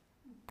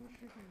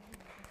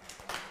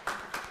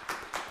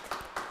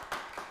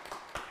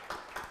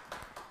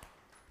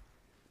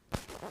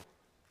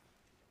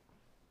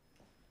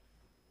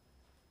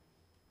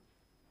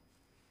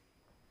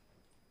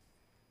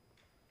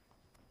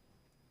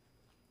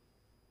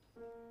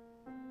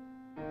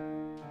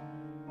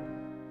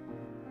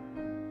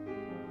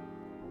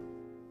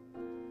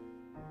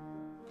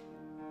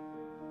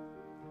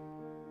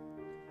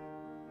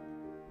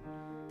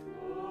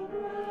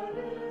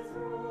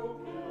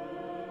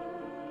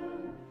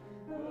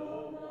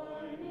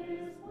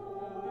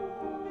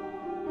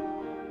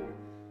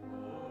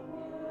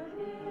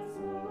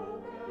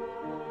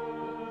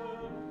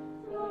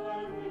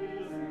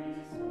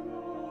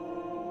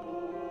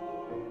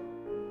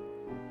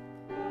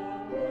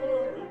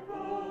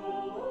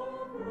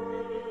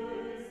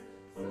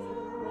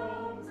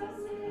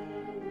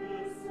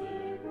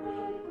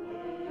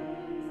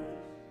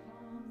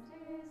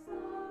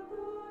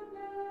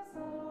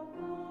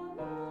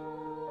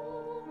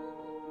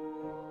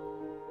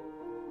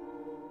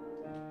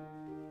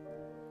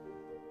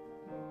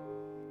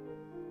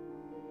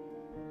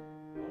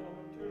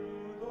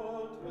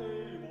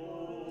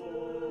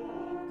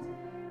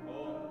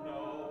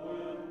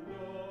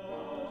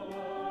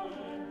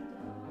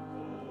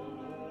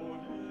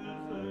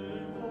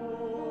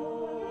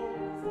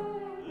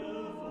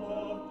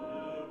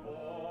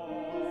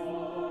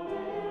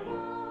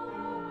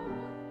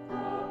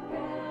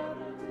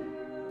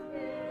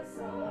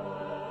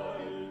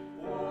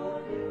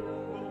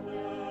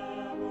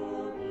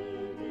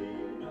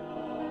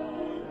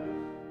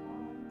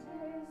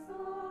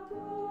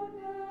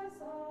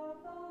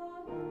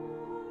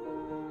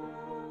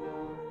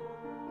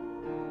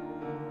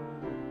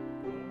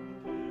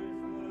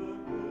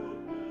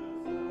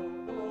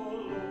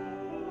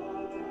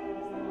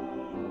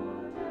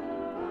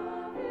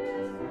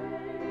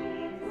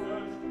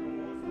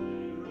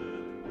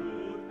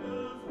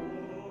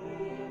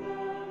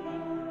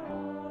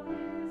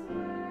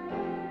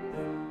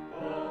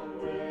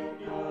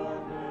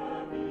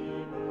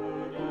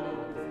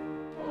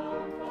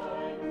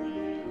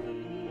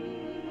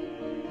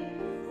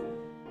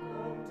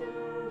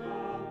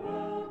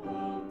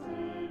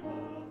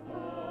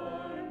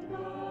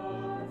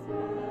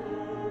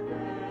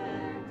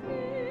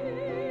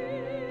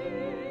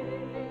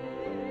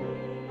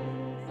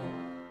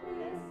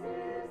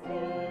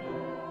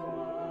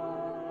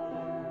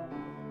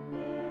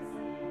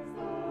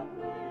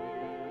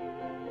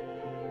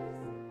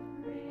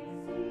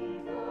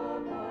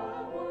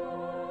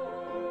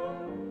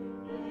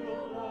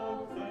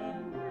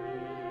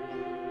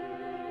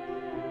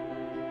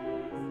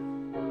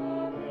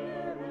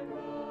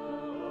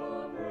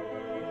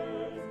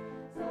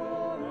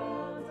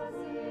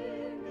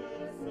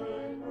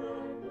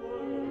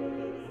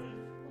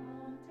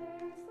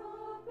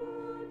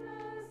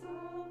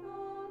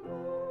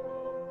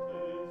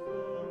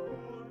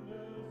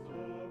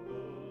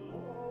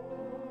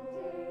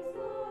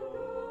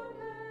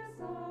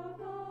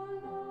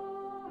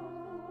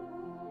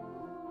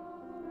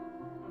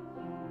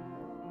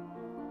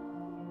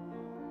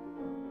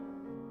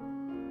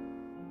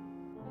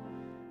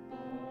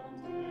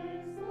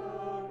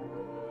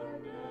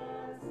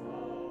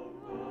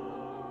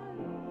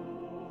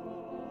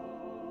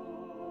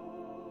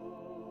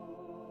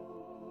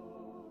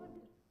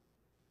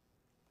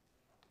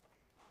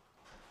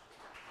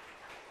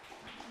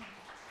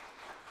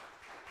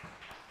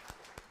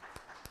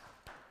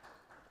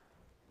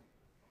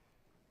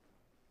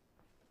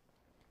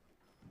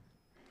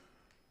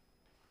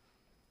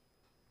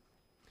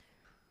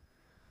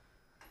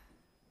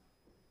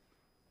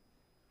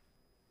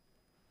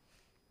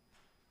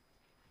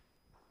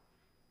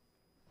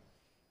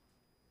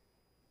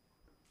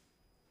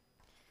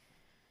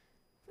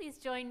 Please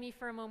join me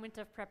for a moment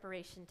of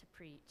preparation to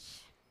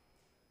preach.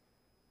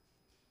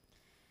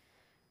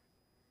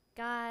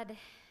 God,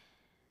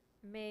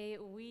 may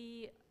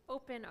we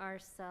open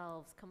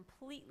ourselves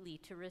completely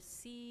to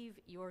receive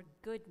your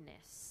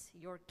goodness,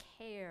 your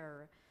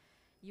care,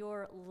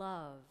 your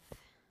love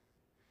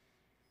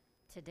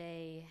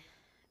today,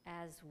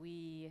 as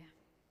we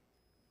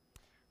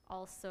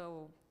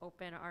also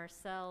open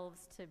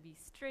ourselves to be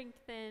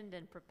strengthened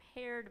and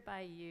prepared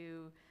by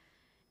you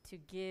to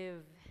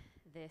give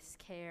this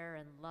care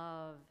and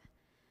love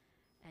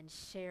and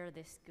share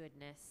this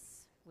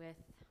goodness with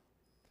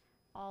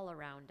all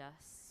around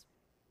us.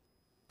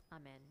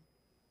 Amen.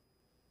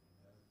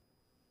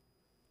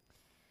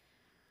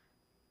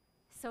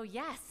 So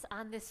yes,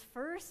 on this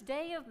first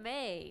day of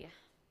May,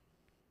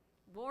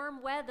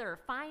 warm weather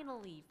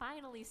finally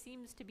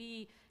seems to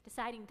be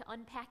deciding to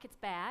unpack its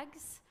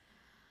bags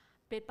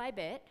bit by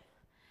bit,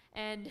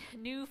 and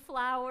new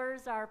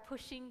flowers are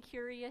pushing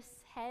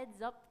curious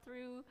heads up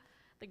through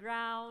the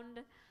ground,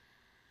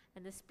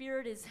 and the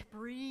Spirit is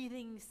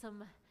breathing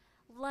some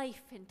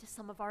life into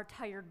some of our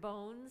tired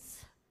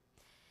bones.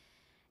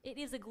 It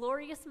is a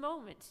glorious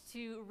moment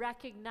to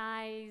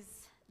recognize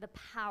the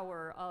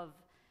power of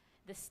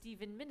the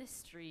Stephen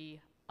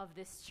ministry of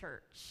this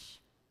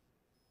church.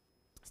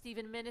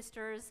 Stephen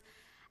ministers,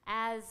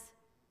 as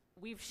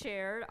we've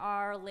shared,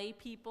 are lay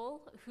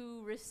people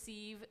who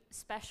receive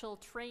special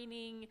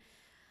training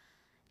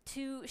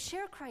to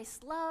share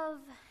Christ's love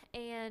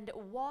and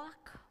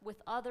walk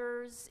with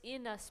others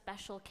in a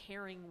special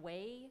caring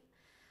way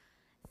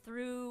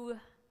through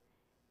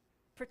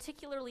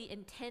particularly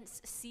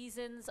intense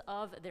seasons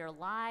of their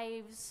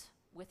lives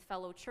with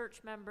fellow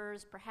church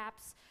members,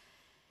 perhaps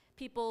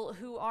people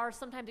who are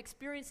sometimes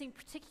experiencing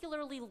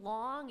particularly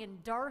long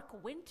and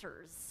dark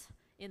winters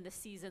in the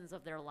seasons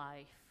of their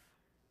life.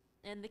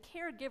 And the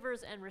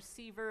caregivers and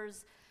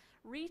receivers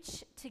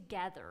reach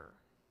together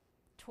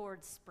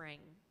towards spring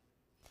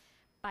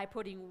by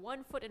putting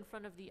one foot in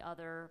front of the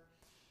other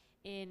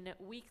in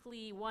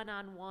weekly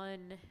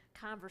one-on-one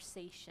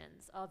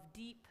conversations of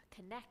deep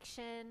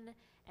connection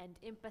and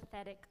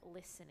empathetic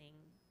listening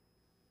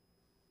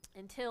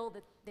until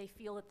they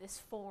feel that this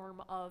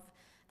form of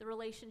the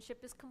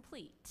relationship is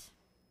complete.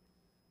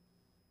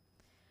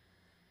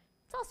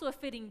 It's also a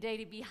fitting day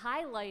to be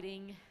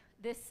highlighting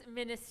this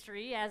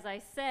ministry. As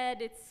I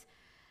said,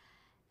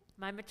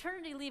 my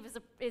maternity leave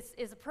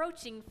is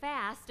approaching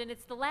fast, and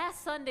it's the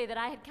last Sunday that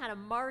I had kind of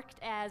marked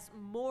as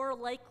more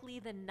likely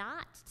than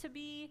not to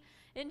be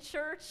in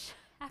church.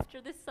 After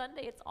this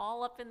Sunday, it's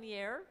all up in the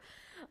air.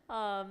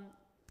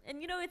 And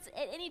you know, it's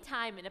at any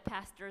time in a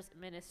pastor's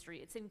ministry,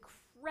 it's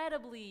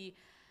incredibly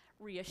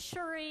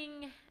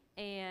reassuring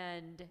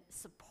and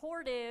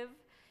supportive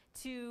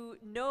to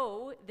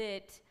know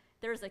that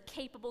there's a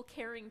capable,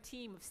 caring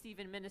team of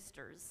Stephen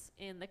ministers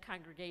in the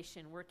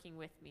congregation working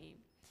with me.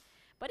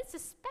 But it's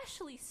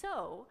especially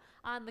so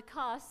on the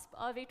cusp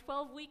of a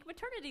 12-week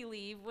maternity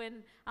leave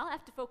when I'll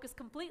have to focus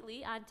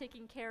completely on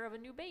taking care of a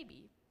new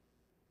baby.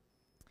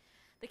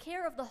 The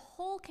care of the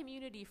whole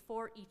community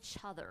for each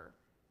other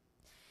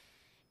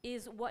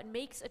is what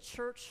makes a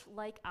church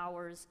like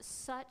ours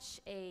such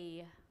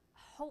a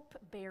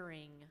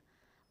hope-bearing,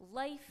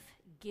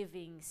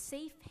 life-giving,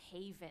 safe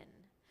haven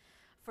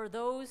for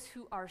those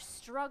who are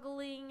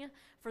struggling,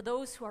 for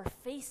those who are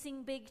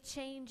facing big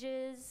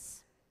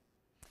changes,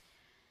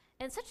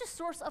 and such a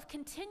source of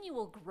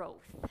continual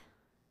growth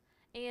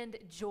and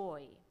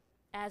joy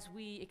as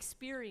we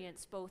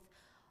experience both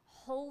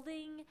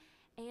holding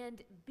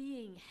and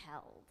being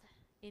held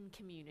in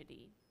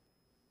community.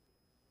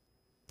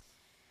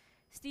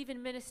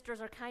 Stephen ministers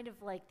are kind of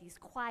like these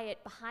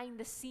quiet,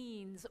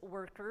 behind-the-scenes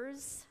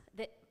workers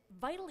that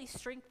vitally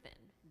strengthen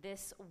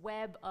this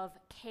web of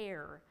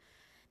care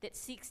that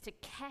seeks to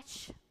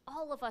catch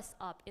all of us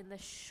up in the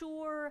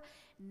sure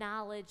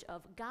knowledge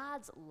of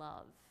God's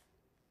love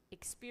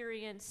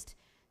experienced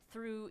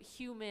through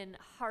human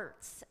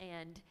hearts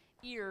and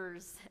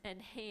ears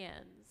and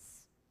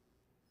hands.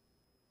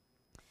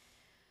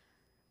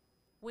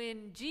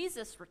 When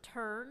Jesus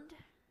returned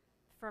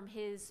from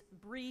his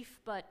brief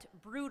but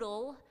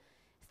brutal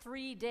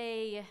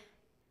 3-day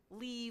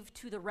leave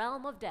to the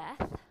realm of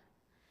death,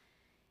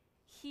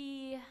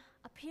 he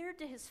appeared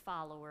to his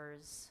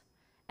followers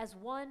as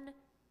one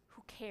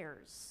who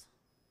cares,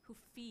 who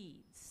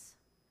feeds,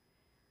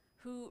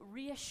 who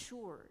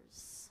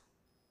reassures.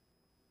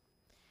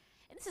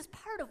 And this is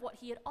part of what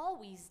he had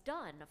always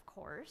done, of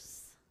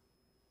course.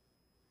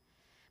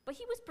 But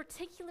he was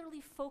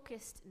particularly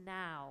focused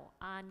now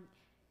on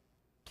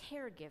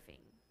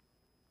caregiving.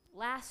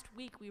 Last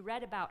week we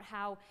read about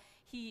how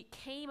he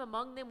came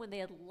among them when they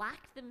had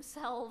locked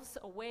themselves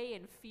away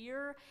in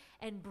fear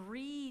and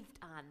breathed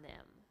on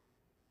them,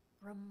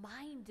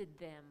 reminded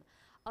them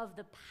of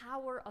the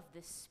power of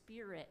the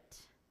Spirit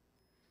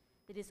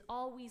that is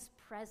always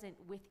present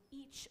with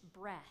each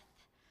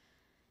breath,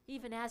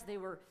 even as they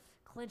were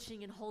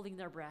clenching and holding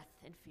their breath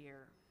in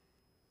fear.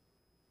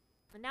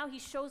 And now he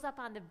shows up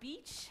on the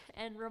beach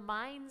and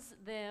reminds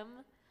them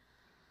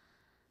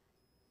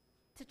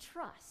to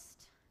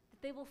trust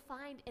that they will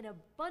find an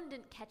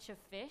abundant catch of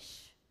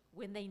fish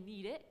when they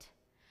need it.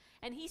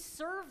 And he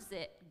serves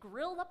it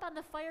grilled up on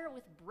the fire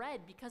with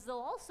bread because they'll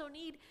also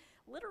need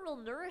literal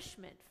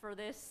nourishment for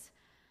this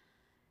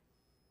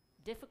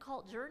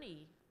difficult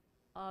journey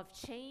of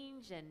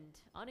change and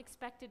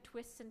unexpected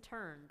twists and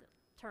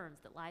turns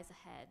that lies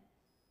ahead.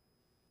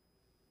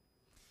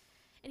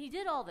 And he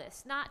did all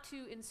this not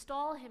to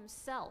install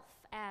himself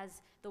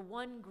as the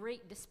one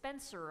great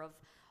dispenser of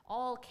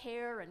all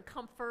care and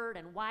comfort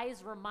and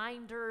wise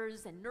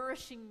reminders and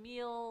nourishing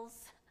meals,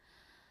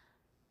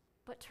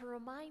 but to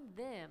remind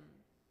them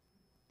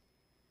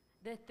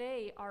that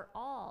they are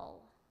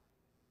all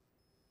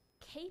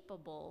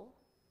capable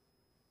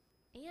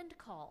and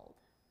called,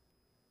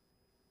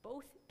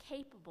 both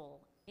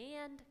capable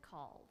and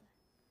called,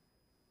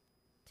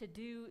 to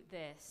do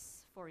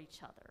this for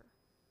each other.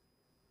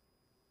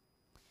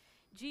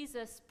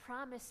 Jesus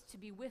promised to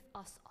be with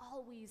us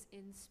always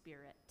in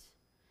spirit.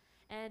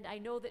 And I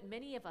know that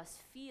many of us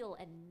feel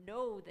and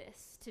know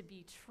this to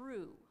be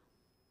true.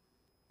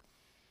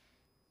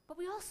 But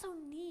we also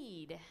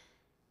need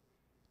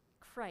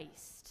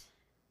Christ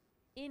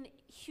in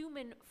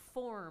human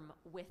form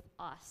with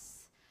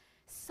us.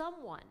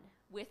 Someone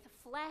with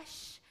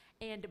flesh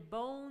and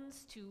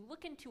bones to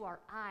look into our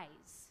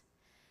eyes,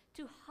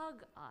 to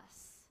hug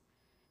us,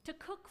 to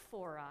cook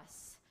for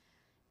us,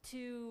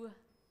 to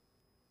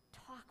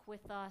talk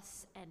with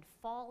us and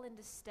fall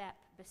into step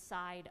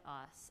beside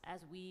us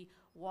as we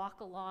walk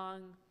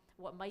along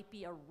what might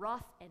be a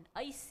rough and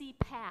icy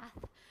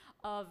path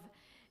of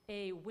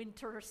a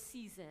winter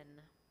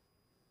season.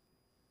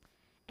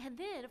 And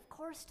then, of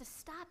course, to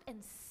stop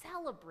and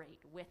celebrate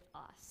with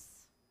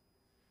us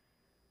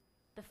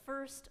the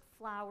first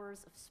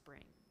flowers of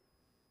spring.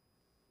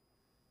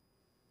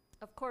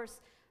 Of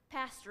course,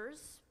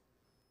 pastors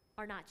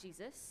are not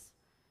Jesus,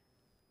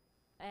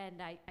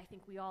 and I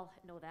think we all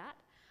know that.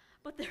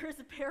 But there is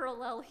a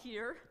parallel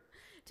here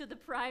to the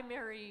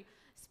primary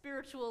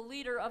spiritual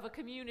leader of a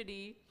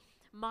community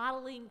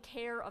modeling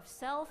care of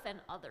self and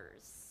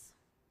others,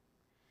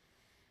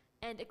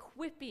 and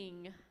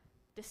equipping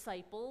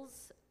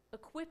disciples,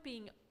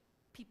 equipping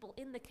people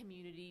in the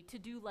community to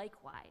do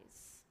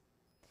likewise.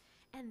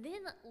 And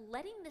then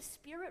letting the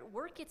Spirit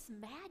work its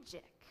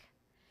magic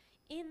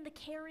in the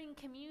caring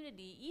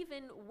community,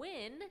 even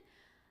when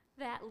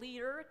that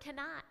leader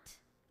cannot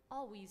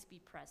always be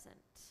present.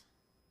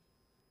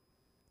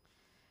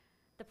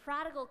 The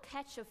prodigal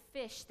catch of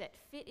fish that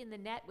fit in the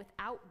net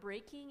without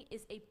breaking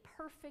is a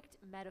perfect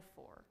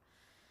metaphor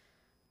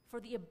for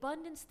the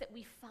abundance that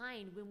we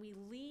find when we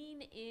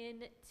lean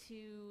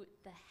into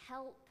the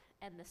help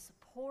and the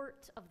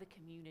support of the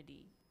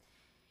community.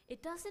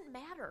 It doesn't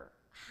matter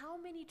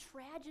how many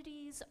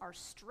tragedies are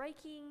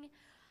striking,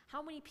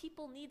 how many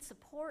people need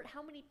support,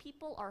 how many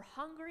people are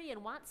hungry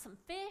and want some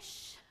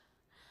fish.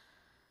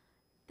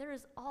 There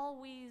is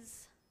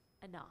always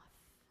enough.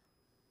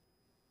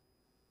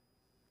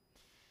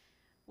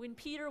 When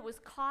Peter was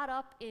caught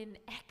up in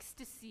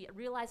ecstasy,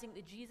 realizing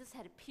that Jesus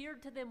had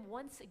appeared to them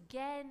once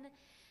again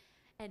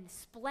and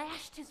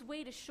splashed his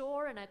way to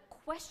shore in a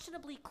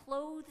questionably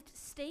clothed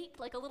state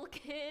like a little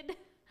kid,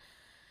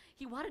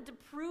 he wanted to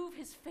prove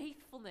his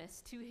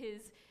faithfulness to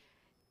his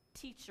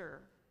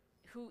teacher,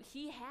 who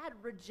he had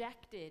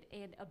rejected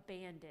and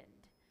abandoned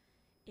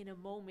in a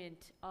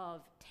moment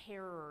of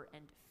terror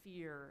and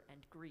fear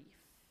and grief.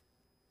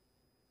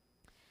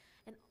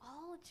 And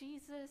all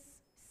Jesus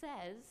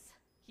says,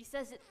 he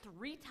says it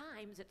 3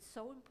 times, it's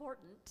so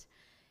important,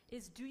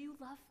 is, "Do you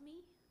love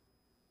me?"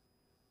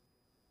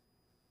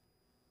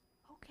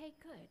 Okay,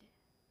 good.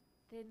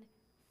 Then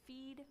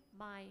feed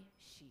my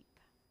sheep.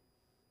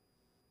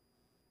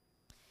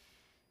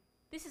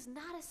 This is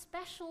not a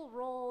special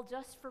role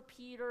just for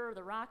Peter,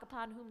 the rock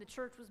upon whom the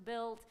church was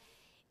built.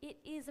 It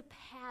is a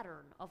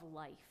pattern of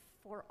life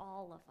for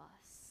all of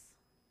us.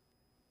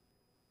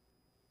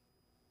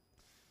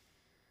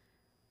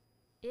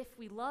 If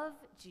we love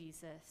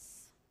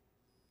Jesus,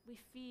 we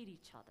feed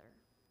each other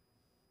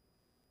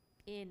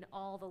in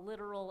all the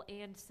literal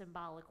and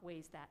symbolic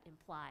ways that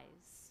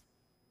implies.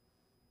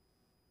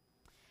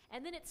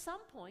 And then at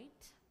some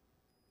point,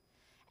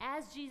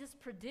 as Jesus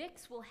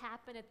predicts will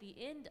happen at the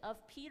end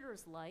of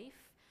Peter's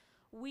life,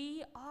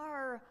 we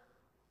are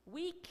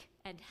weak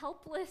and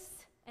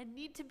helpless and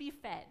need to be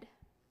fed.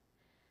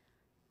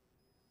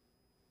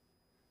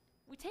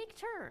 We take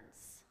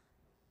turns.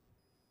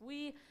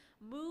 We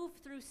move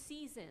through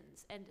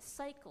seasons and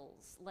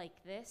cycles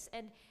like this,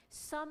 and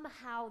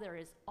somehow there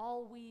is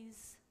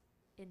always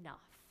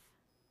enough.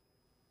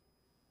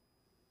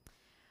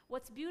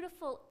 What's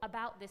beautiful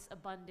about this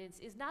abundance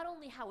is not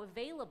only how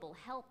available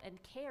help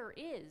and care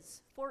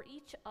is for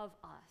each of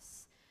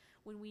us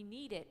when we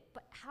need it,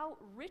 but how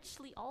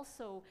richly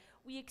also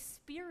we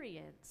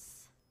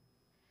experience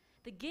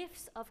the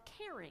gifts of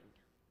caring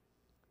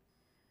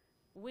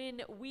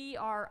when we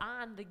are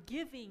on the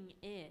giving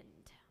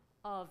end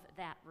of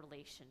that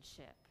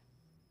relationship.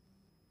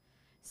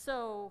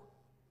 So,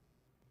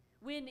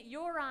 when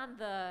you're on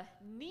the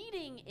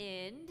needing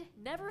end,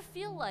 never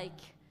feel like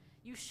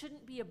you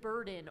shouldn't be a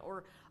burden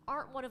or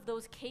aren't one of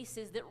those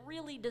cases that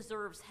really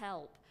deserves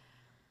help,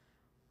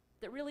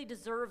 that really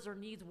deserves or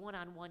needs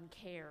one-on-one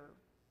care.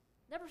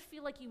 Never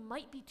feel like you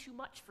might be too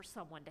much for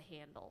someone to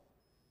handle.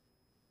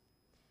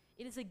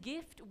 It is a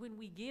gift when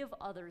we give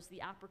others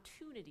the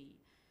opportunity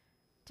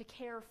to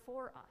care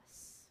for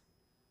us.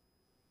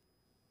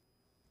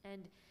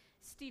 And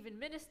Stephen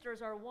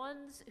ministers are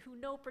ones who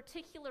know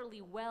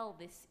particularly well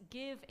this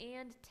give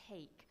and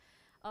take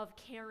of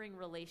caring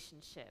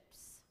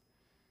relationships,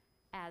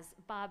 as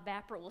Bob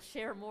Bapper will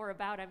share more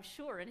about, I'm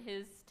sure, in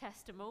his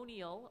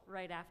testimonial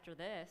right after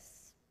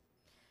this.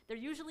 They're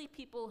usually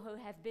people who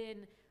have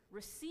been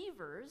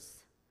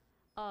receivers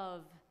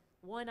of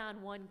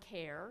one-on-one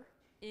care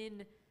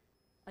in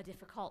a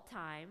difficult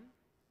time,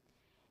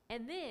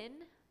 and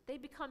then they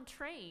become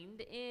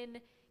trained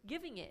in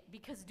giving it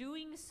because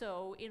doing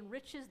so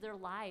enriches their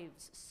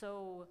lives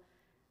so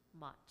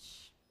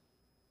much.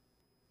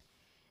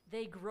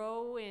 They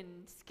grow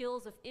in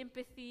skills of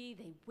empathy.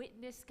 They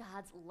witness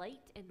God's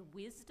light and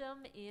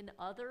wisdom in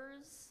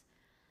others.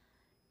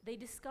 They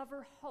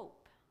discover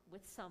hope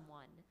with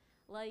someone,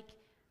 like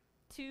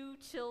two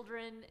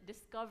children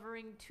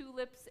discovering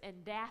tulips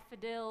and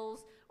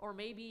daffodils, or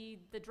maybe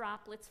the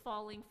droplets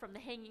falling from the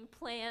hanging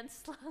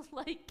plants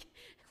like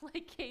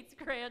Kate's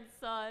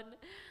grandson.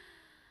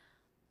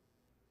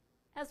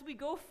 As we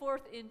go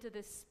forth into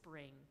this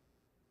spring,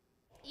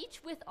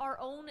 each with our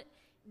own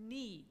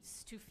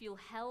needs to feel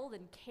held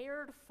and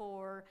cared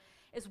for,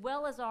 as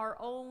well as our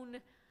own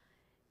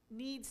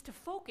needs to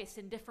focus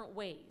in different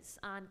ways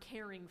on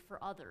caring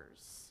for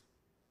others.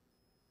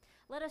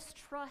 Let us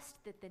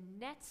trust that the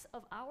nets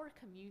of our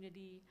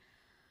community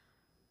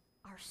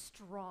are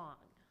strong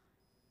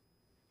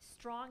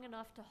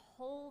enough to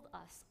hold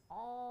us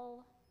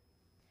all,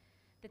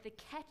 that the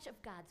catch of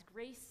God's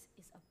grace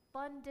is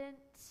abundant,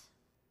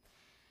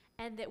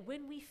 and that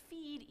when we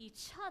feed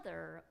each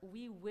other,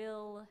 we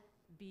will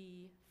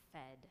be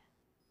fed.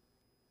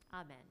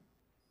 Amen.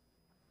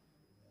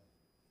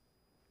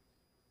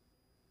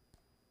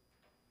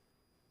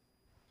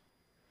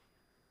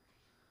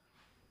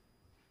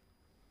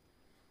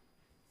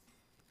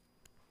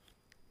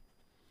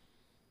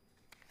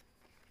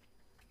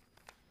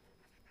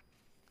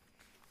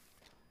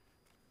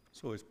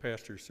 So as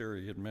Pastor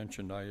Sari had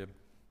mentioned, I have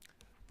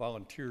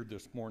volunteered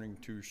this morning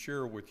to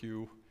share with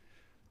you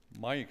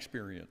my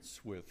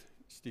experience with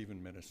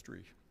Stephen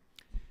Ministry.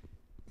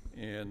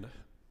 And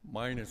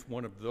mine is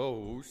one of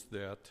those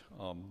that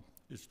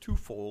is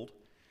twofold,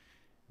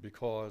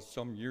 because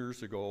some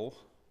years ago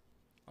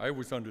I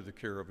was under the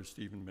care of a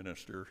Stephen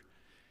minister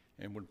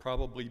and would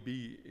probably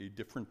be a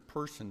different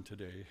person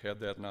today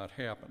had that not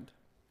happened.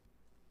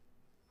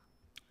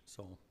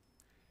 So,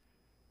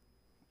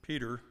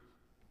 Peter,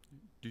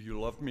 do you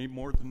love me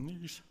more than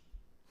these?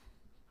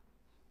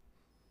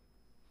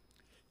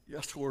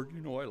 Yes, Lord,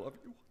 you know I love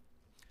you.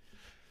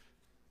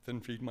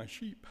 Then feed my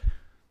sheep.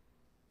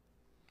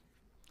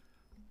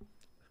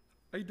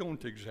 I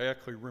don't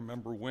exactly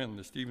remember when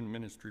the Stephen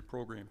Ministry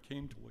program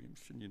came to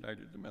Williamston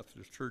United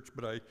Methodist Church,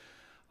 but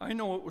I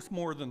know it was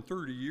more than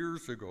 30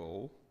 years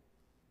ago,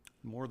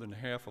 more than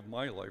half of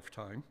my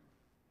lifetime.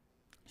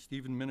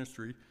 Stephen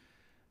Ministry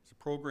is a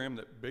program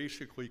that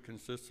basically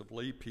consists of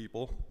lay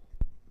people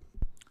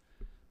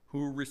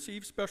who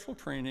receive special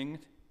training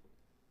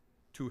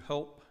to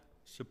help,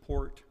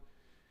 support,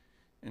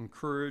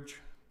 encourage,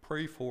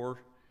 pray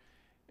for,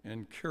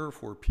 and care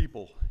for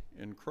people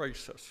in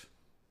crisis.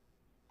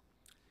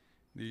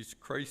 These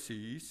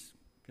crises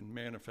can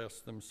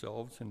manifest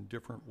themselves in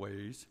different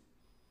ways,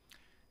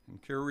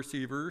 and care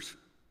receivers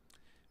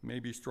may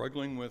be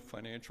struggling with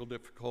financial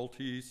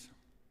difficulties,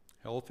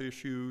 health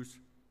issues,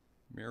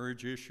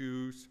 marriage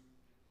issues,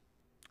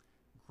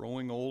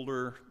 growing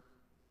older,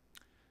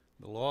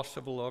 the loss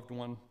of a loved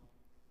one,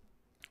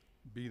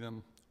 be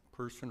them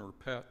person or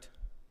pet,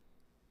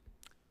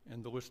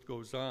 and the list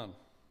goes on.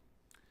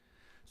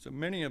 So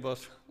many of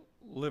us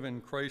live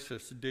in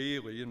crisis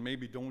daily and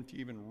maybe don't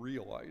even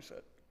realize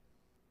it.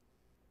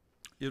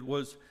 It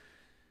was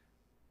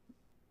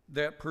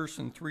that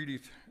person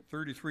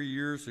 33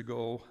 years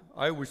ago,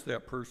 I was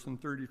that person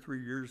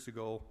 33 years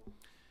ago,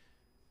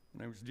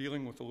 and I was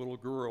dealing with a little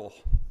girl,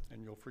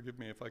 and you'll forgive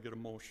me if I get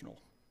emotional.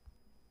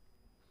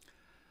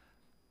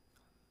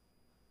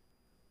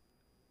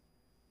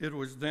 It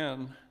was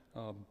then,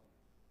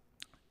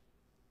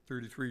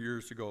 33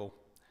 years ago,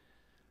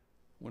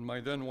 when my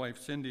then wife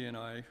Cindy and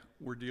I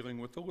were dealing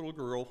with a little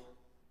girl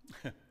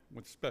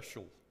with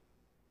special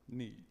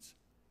needs.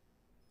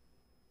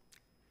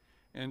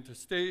 And to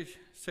say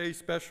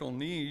special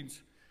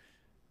needs,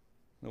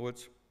 to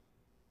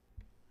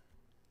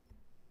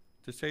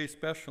say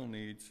special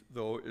needs,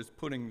 though, is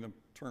putting the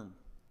term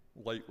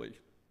lightly.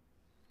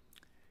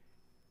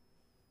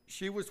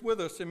 She was with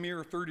us a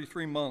mere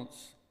 33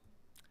 months,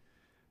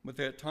 but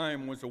that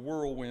time was a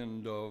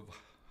whirlwind of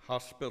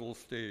hospital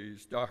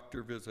stays,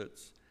 doctor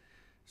visits,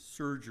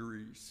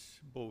 surgeries,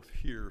 both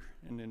here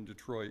and in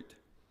Detroit,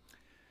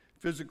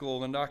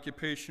 physical and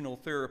occupational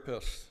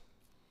therapists,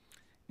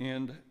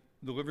 and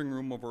the living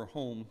room of our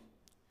home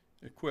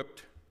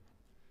equipped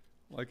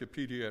like a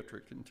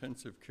pediatric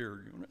intensive care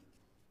unit.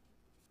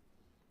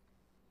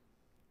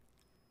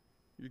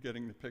 You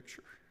getting the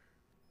picture?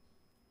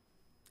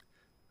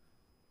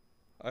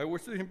 I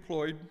was the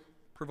employed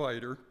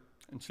provider,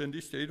 and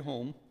Cindy stayed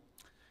home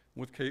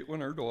with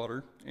Caitlin, our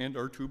daughter, and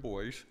our two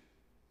boys,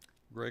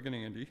 Greg and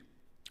Andy,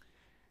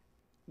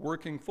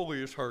 working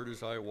fully as hard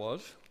as I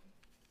was,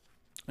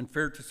 and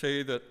fair to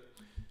say that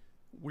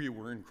we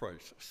were in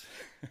crisis.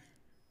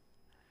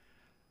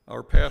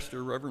 Our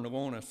pastor, Reverend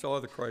Alona, saw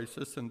the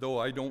crisis, and though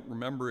I don't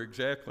remember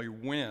exactly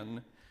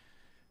when,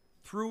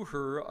 through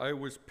her I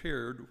was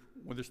paired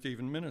with a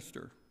Stephen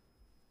minister.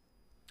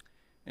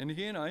 And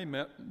he and I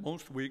met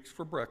most weeks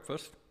for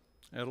breakfast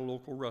at a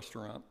local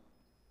restaurant.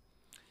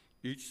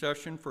 Each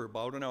session for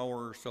about an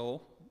hour or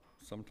so,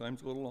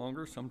 sometimes a little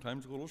longer,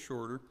 sometimes a little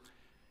shorter,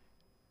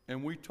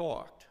 and we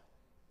talked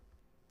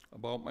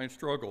about my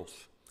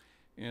struggles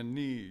and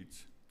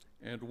needs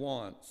and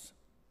wants,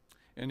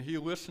 and he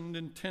listened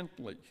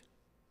intently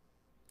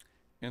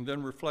and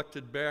then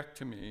reflected back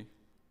to me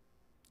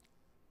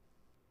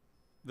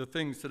the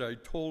things that I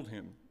told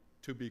him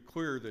to be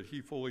clear that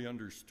he fully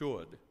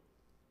understood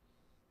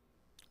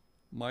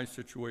my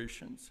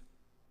situations.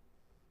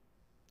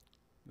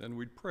 Then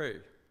we'd pray.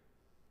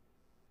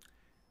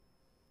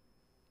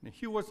 Now,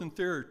 he wasn't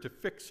there to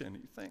fix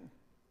anything.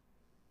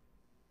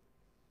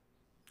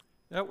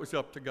 That was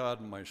up to God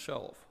and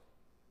myself.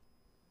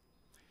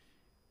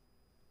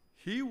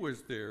 He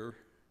was there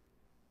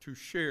to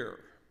share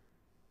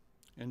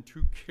and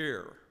to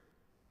care.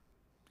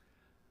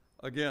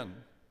 Again,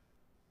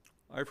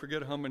 I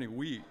forget how many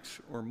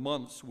weeks or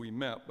months we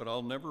met, but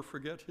I'll never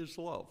forget his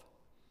love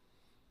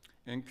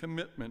and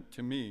commitment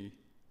to me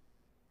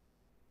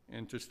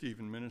and to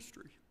Stephen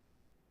Ministry.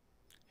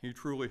 He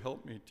truly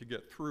helped me to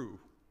get through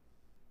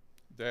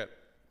that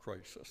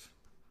crisis.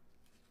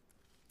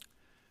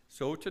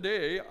 So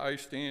today I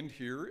stand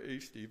here a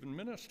Stephen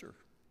minister,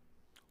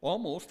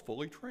 almost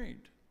fully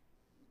trained.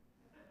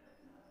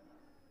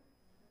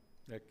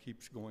 That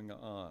keeps going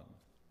on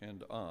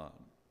and on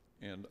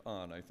and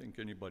on. I think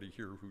anybody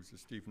here who's a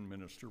Stephen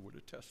minister would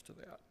attest to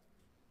that.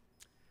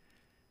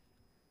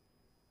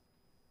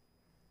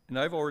 And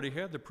I've already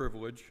had the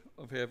privilege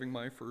of having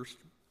my first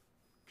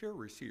care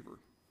receiver.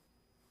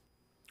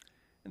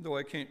 And though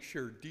I can't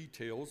share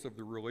details of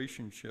the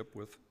relationship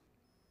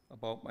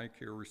about my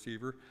care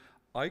receiver,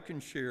 I can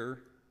share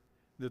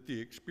that the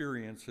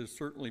experience has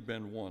certainly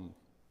been one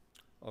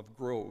of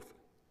growth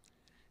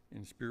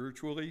in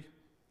spiritually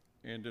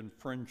and in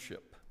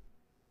friendship.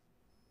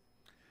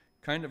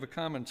 Kind of a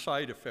common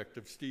side effect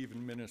of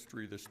Stephen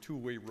Ministry, this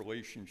two-way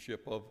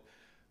relationship of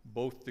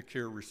both the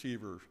care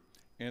receiver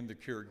and the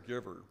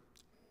caregiver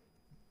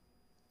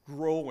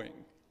growing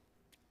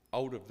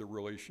out of the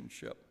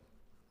relationship.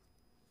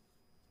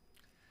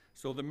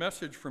 So the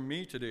message from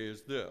me today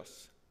is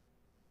this: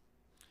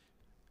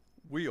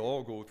 we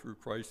all go through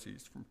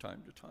crises from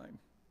time to time.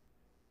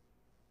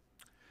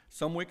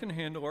 Some we can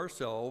handle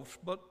ourselves,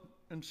 but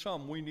in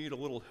some we need a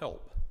little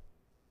help.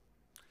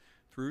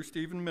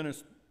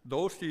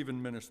 Those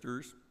Stephen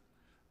ministers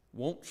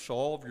won't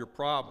solve your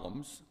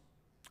problems.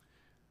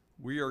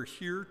 We are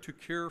here to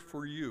care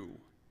for you,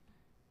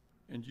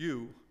 and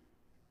you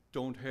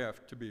don't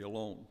have to be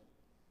alone.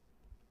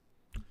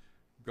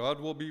 God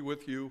will be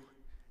with you,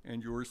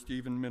 and your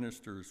Stephen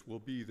ministers will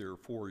be there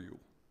for you.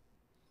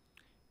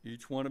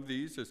 Each one of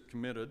these is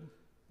committed.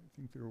 I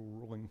think there are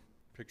rolling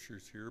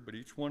pictures here, but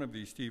each one of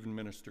these Stephen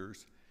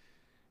ministers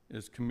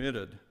is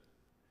committed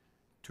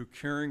to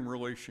caring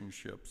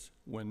relationships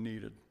when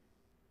needed.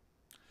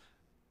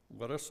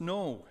 Let us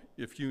know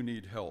if you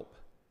need help.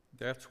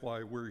 That's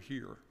why we're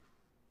here.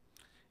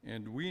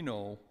 And we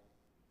know,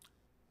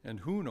 and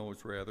who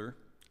knows rather,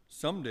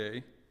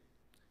 someday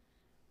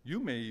you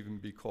may even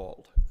be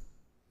called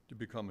to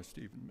become a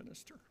Stephen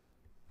minister.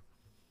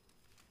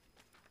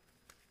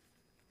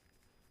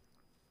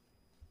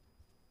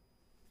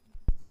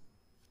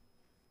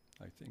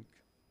 I think,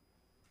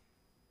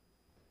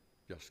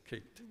 yes,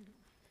 Kate.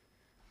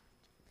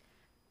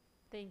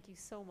 Thank you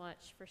so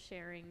much for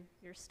sharing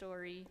your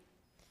story,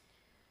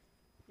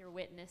 your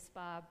witness,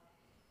 Bob.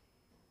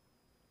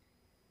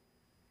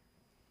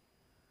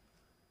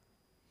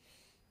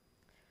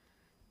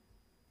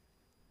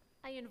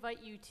 I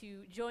invite you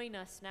to join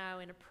us now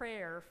in a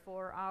prayer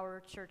for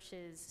our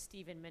church's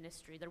Stephen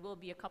Ministry. There will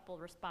be a couple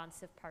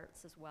responsive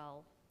parts as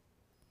well.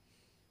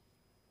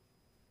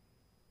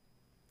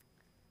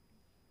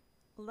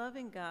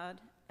 Loving God,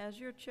 as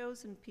your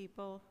chosen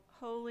people,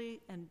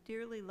 holy and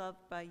dearly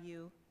loved by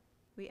you,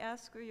 we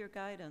ask for your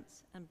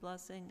guidance and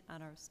blessing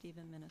on our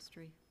Stephen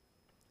Ministry.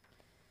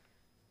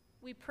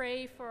 We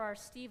pray for our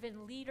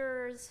Stephen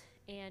leaders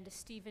and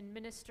Stephen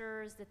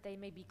ministers that they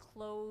may be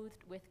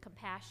clothed with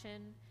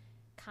compassion,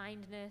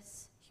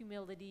 kindness,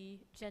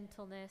 humility,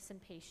 gentleness,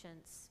 and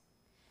patience.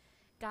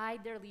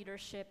 Guide their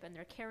leadership and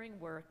their caring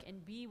work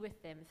and be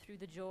with them through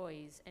the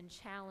joys and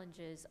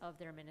challenges of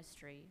their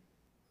ministry.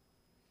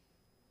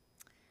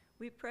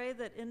 We pray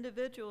that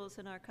individuals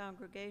in our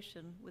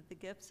congregation with the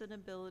gifts and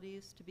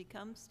abilities to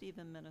become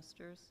Stephen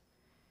ministers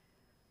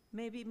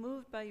may be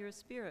moved by your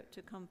Spirit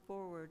to come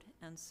forward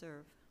and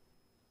serve.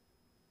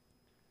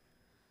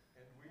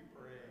 And we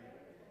pray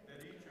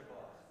that each of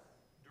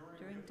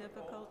us, During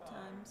difficult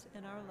times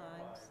in our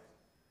lives,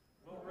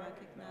 will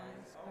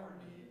recognize our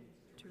need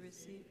to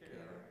receive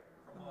care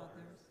from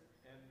others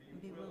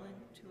and be willing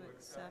to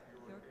accept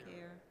your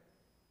care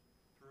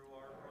through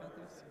our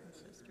brothers and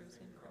sisters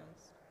in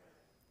Christ.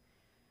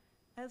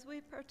 As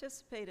we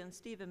participate in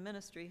Stephen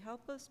Ministry,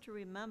 help us to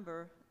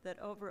remember that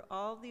over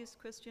all these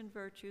Christian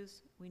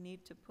virtues, we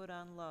need to put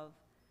on love,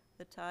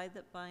 the tie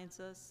that binds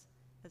us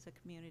as a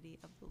community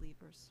of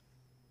believers.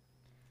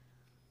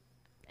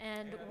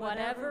 And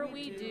whatever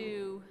we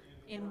do,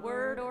 in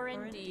word or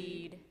in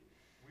deed,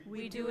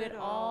 we do it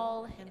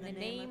all in the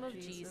name of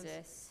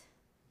Jesus,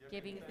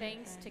 giving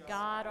thanks to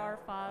God our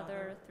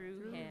Father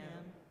through him.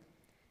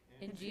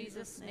 In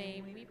Jesus'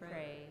 name we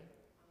pray.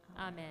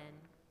 Amen.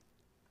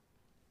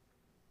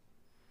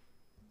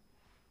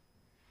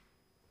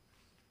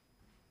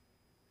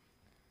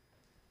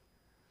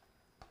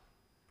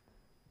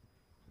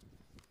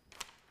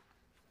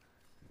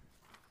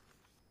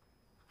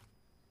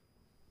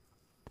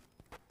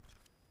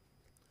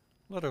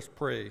 Let us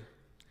pray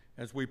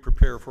as we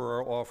prepare for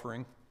our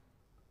offering.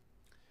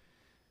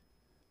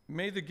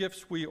 May the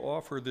gifts we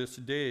offer this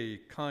day,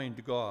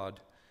 kind God,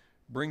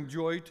 bring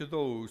joy to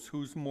those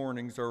whose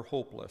mornings are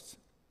hopeless,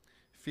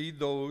 feed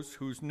those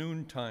whose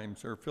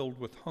noontimes are filled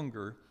with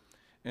hunger,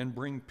 and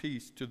bring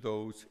peace to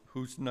those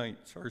whose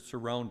nights are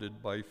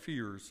surrounded by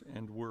fears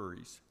and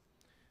worries.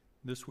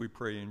 This we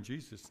pray in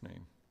Jesus'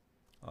 name.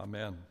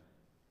 Amen.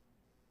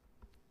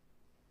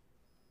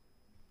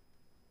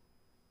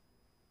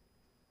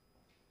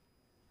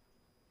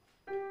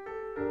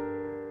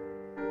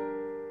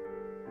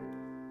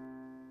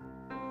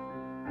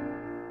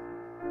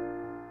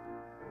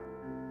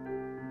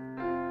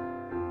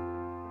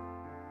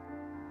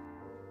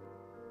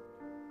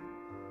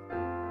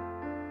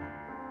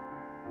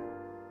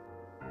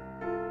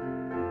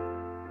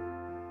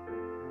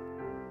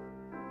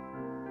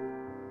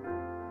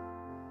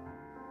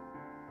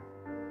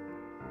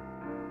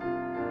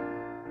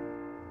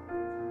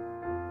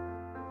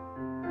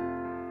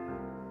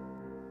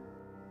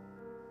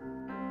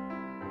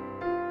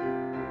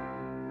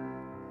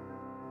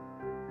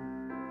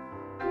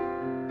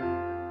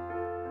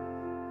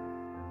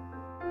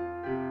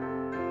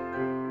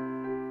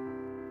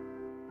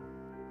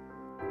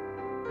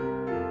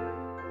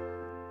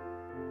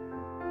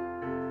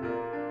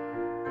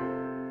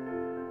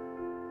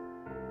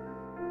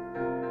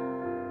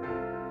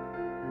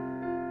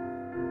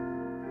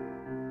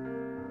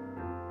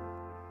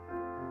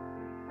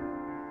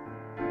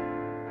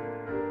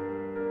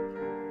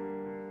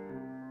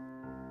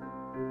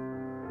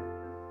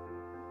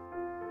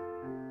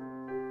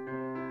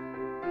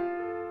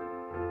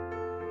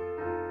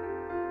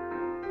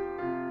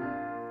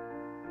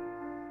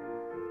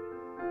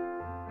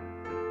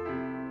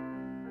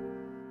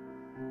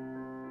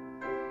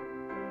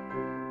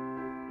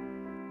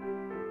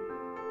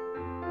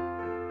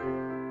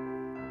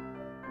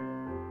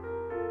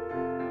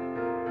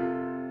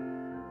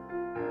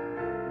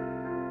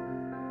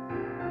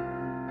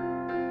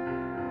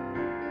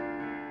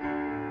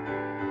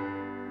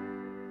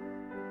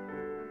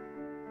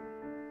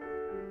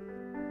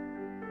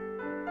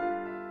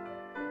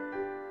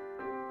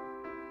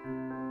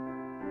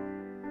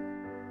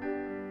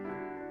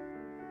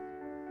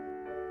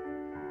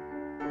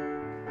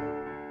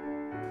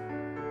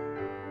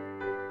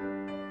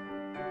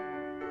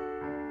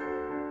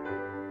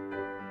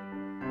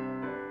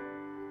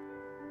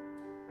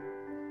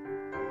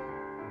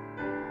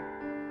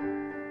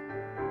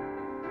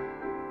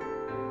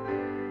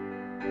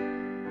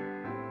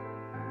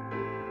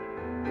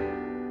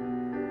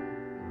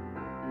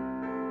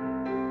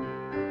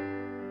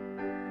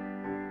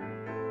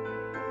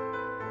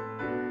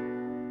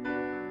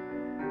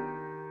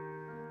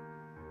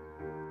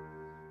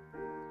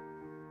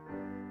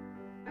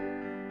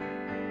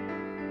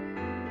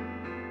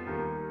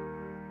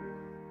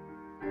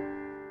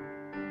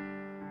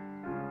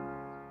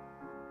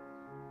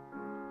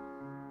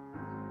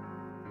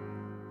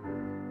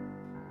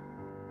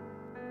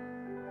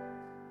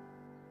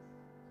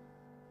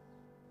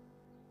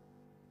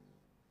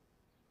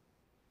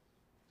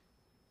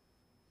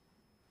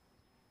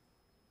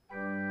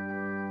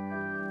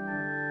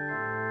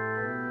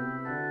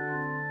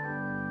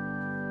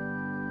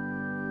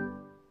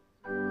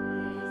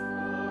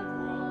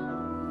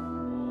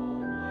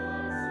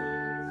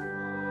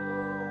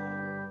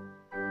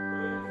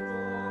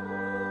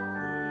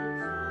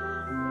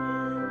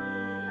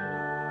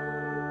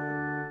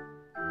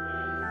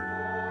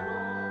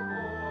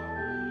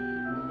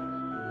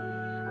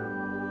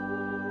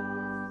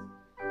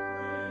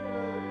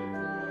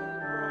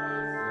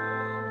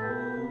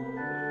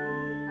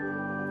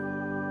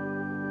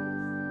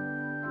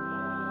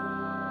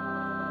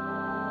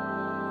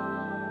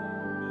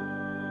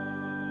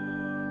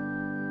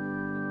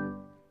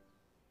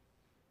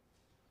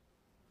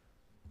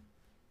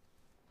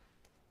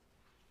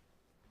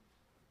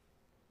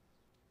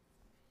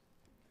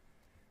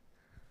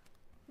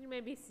 You may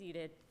be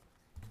seated.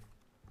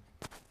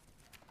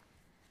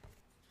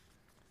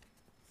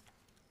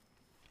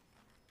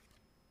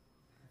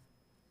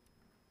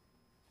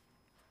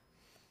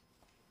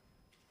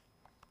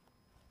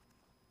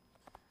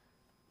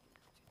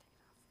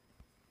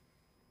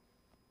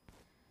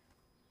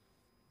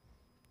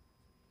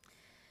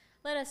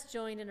 Let us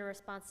join in a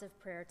responsive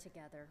prayer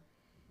together.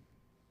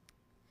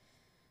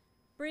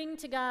 Bring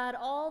to God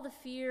all the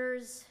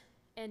fears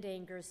and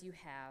angers you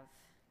have.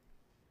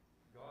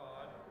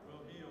 God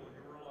will heal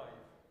your life.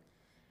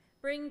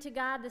 Bring to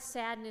God the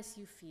sadness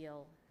you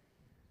feel.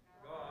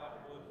 God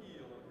will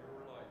heal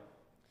your life.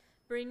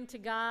 Bring to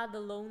God the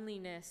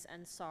loneliness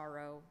and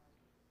sorrow.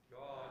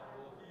 God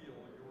will heal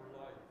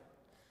your life.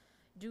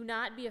 Do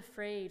not be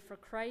afraid, for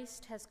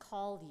Christ has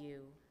called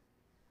you.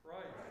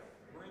 Christ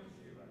brings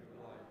you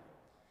to life.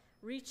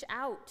 Reach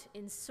out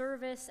in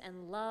service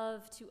and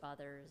love to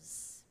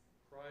others.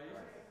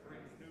 Christ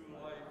brings new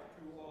life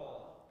to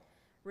all.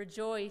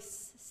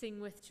 Rejoice, sing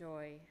with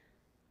joy.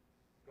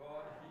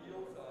 God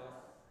heals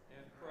us,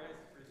 and Christ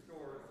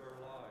restores our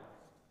lives.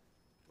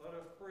 Let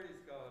us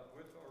praise God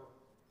with our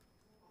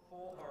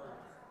whole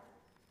hearts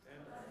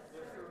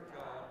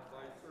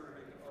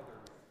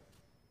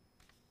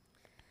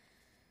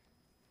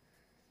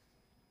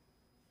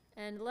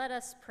And let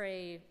us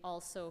pray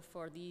also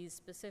for these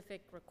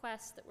specific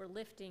requests that we're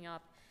lifting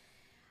up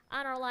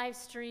on our live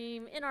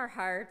stream, in our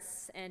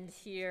hearts, and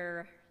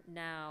here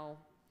now.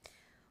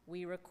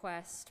 We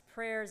request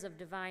prayers of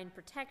divine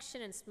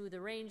protection and smooth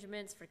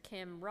arrangements for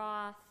Kim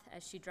Roth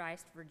as she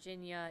drives to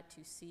Virginia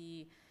to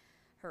see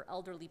her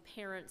elderly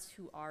parents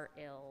who are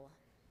ill.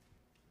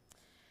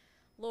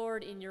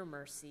 Lord, in your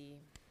mercy,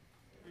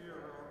 Hear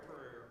our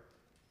prayer.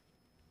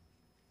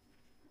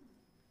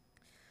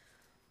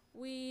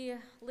 we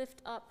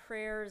lift up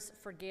prayers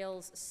for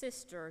Gail's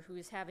sister, who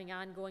is having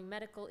ongoing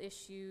medical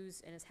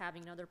issues and is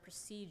having another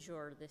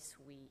procedure this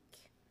week.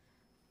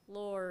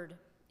 Lord,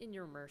 in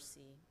your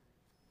mercy.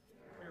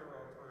 Hear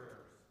our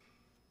prayers.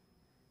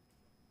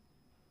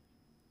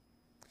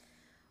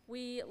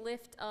 We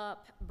lift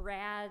up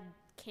Brad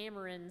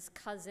Cameron's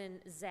cousin,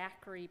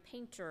 Zachary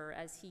Painter,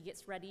 as he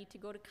gets ready to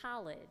go to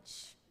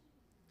college.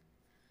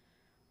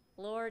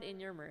 Lord, in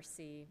your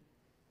mercy.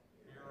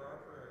 Hear our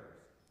prayers.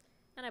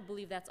 And I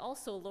believe that's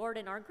also, Lord,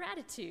 in our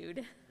gratitude.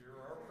 Hear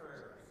our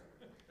prayers.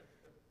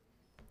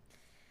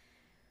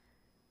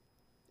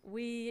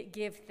 We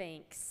give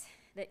thanks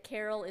that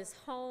Carol is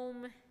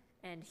home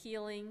and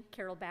healing,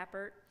 Carol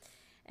Bappert,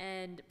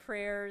 and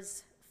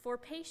prayers for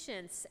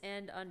patience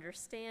and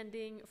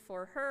understanding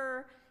for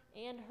her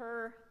and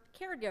her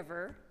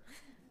caregiver.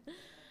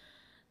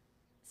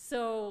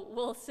 So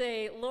we'll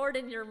say, Lord,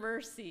 in your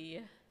mercy.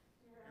 Hear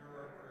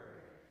our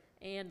prayer.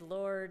 And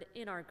Lord,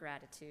 in our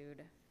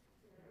gratitude.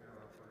 Hear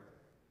our prayer.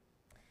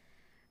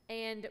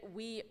 And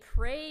we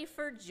pray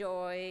for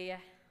joy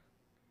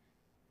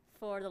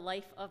for the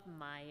life of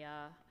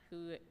Maya,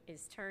 who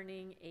is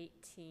turning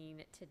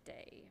 18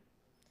 today.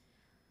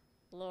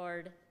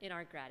 Lord, in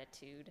our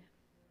gratitude.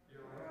 Hear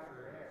our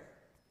prayers.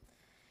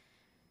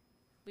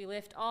 We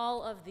lift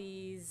all of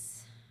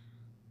these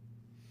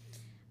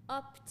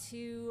up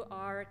to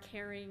our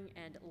caring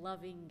and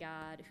loving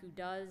God, who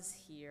does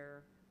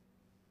hear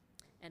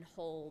and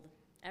hold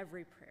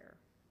every prayer.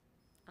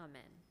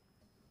 Amen.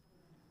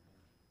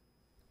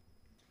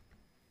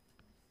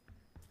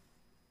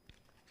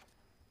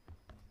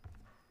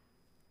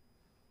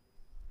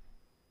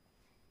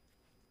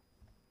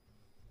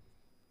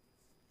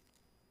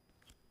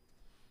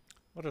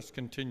 Let us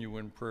continue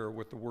in prayer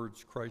with the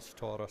words Christ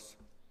taught us.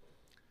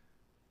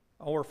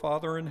 Our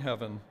Father in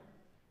heaven,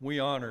 we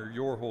honor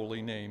your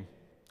holy name.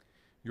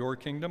 Your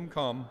kingdom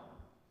come,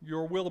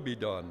 your will be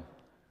done,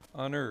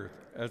 on earth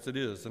as it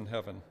is in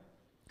heaven.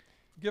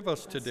 Give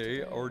us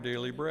today our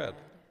daily bread,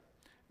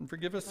 and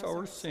forgive us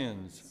our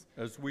sins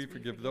as we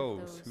forgive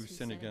those who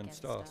sin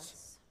against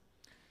us.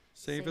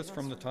 Save us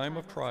from the time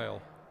of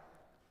trial,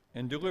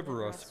 and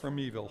deliver us from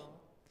evil.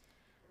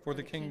 For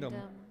the kingdom,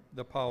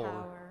 the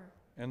power,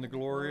 and the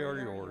glory are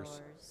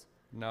yours,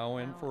 now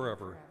and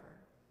forever.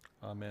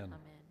 Amen. Amen.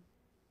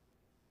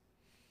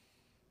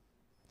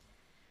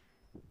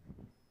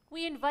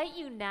 We invite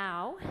you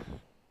now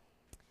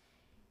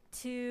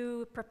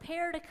to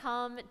prepare to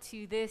come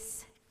to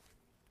this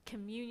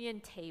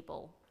communion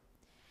table,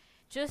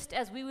 just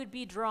as we would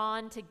be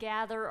drawn to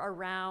gather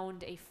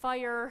around a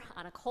fire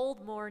on a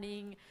cold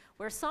morning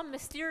where some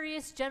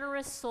mysterious,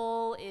 generous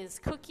soul is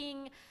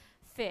cooking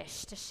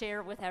fish to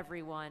share with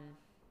everyone.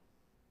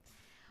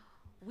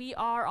 We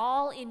are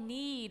all in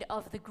need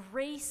of the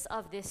grace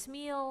of this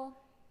meal,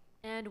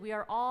 and we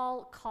are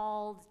all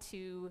called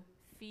to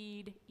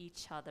feed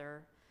each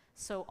other.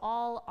 So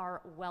all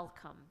are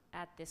welcome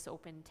at this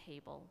open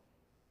table.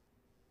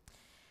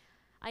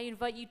 I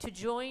invite you to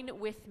join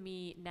with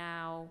me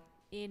now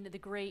in the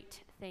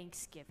great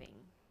thanksgiving.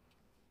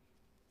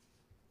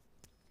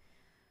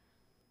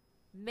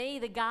 May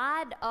the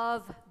God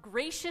of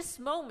gracious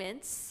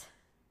moments,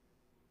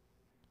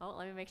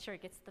 let me make sure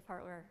it gets to the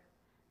part where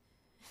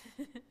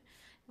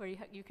where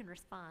you can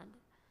respond.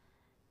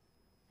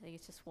 I think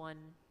it's just one,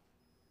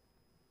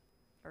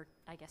 or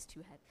I guess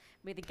two head.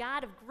 May the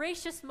God of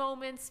gracious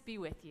moments be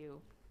with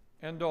you.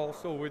 And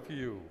also with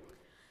you.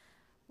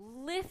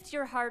 Lift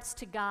your hearts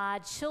to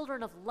God,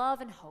 children of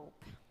love and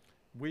hope.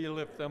 We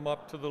lift them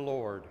up to the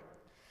Lord.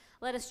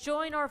 Let us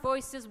join our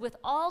voices with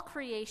all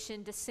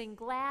creation to sing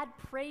glad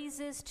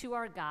praises to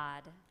our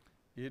God.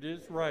 It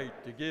is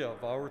right to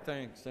give our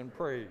thanks and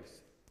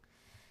praise.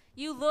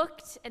 You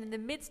looked, and in the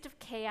midst of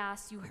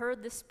chaos, you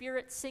heard the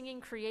Spirit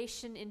singing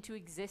creation into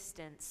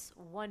existence.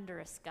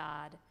 Wondrous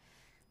God.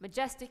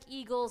 Majestic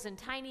eagles and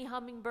tiny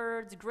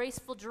hummingbirds,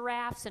 graceful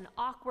giraffes and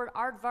awkward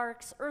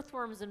aardvarks,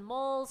 earthworms and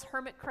moles,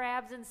 hermit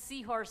crabs and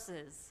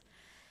seahorses.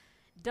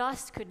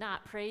 Dust could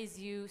not praise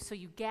you, so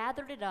you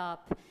gathered it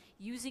up,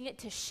 using it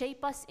to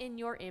shape us in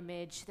your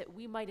image, that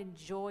we might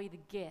enjoy the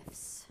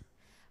gifts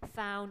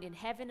found in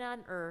heaven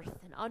and earth,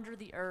 and under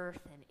the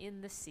earth, and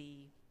in the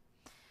sea.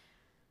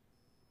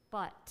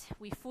 But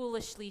we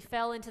foolishly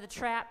fell into the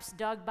traps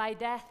dug by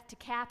death to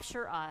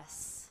capture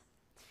us.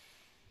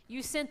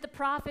 You sent the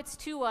prophets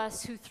to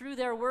us, who through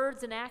their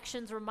words and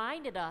actions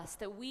reminded us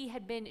that we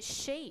had been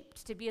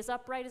shaped to be as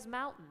upright as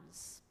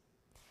mountains.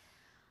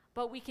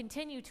 But we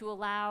continue to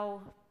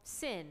allow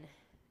sin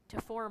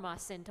to form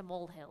us into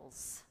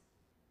molehills.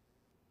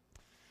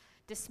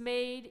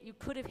 Dismayed, you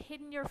could have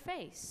hidden your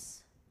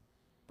face,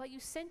 but you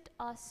sent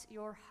us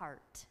your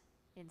heart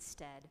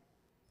instead.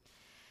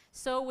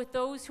 So with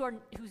those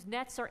whose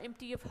nets are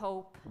empty of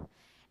hope,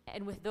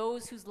 and with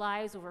those whose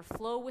lives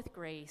overflow with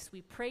grace,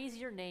 we praise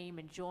your name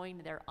and join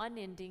their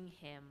unending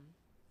hymn.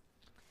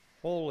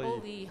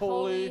 Holy,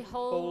 Holy, holy,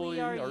 holy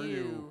are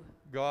you,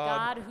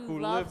 God who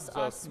loves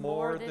us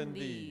more than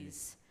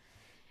these.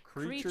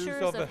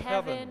 Creatures of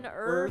heaven,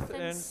 earth,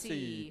 and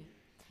sea,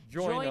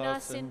 join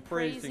us in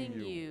praising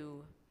you.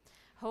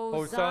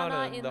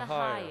 Hosanna in the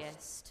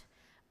highest.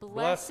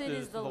 Blessed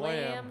is the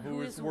Lamb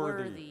who is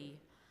worthy.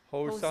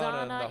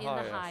 Hosanna in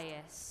the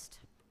highest.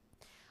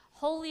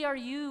 Holy are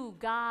you,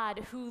 God,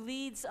 who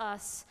leads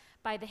us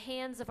by the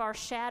hands of our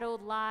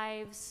shadowed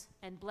lives,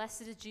 and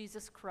blessed is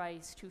Jesus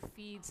Christ, who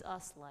feeds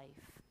us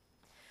life.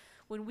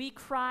 When we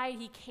cried,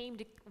 he came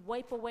to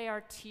wipe away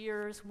our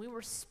tears. When we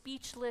were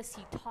speechless,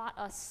 he taught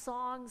us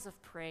songs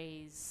of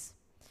praise.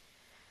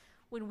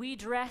 When we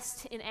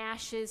dressed in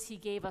ashes, he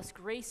gave us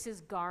grace's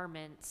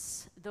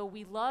garments. Though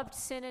we loved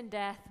sin and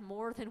death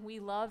more than we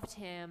loved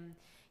him,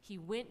 he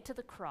went to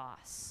the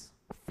cross,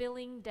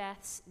 filling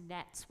death's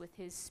nets with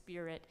his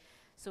spirit,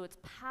 so its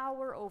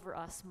power over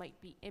us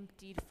might be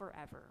emptied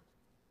forever.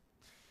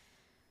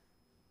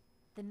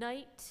 The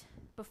night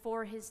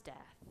before his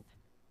death,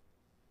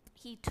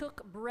 he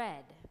took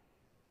bread.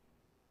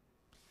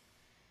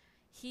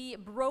 He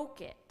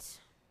broke it.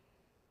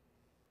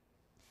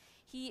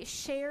 He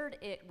shared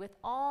it with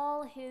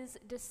all his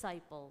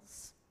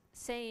disciples,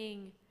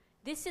 saying,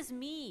 "This is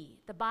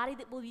me, the body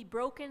that will be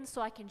broken so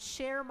I can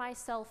share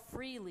myself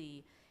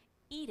freely.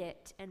 Eat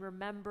it and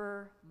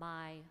remember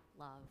my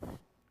love."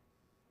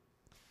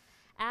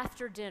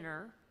 After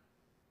dinner,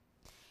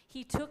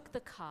 he took the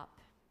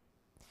cup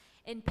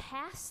and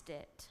passed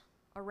it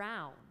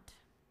around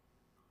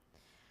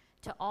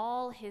to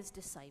all his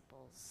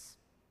disciples,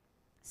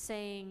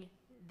 saying,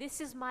 "This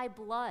is my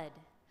blood,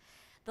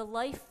 the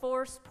life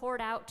force poured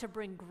out to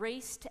bring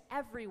grace to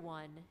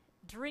everyone.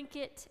 Drink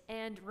it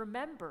and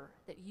remember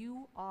that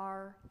you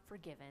are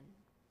forgiven."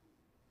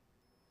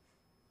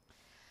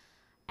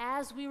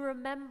 As we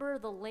remember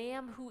the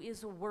Lamb who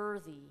is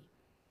worthy,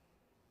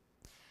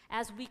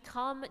 as we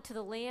come to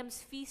the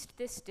Lamb's feast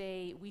this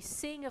day, we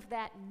sing of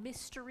that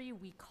mystery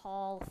we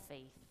call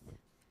faith.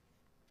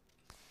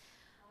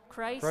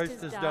 Christ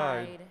has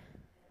died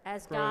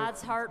as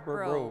God's heart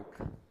broke.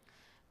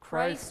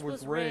 Christ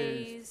was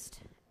raised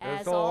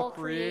as all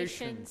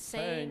creation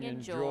sang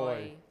in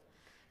joy.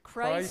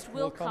 Christ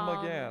will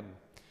come again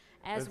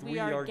as we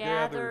are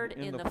gathered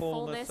in the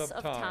fullness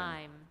of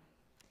time.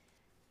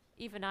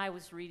 Even I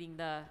was reading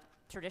the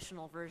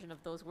traditional version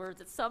of those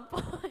words at some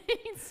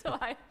point, so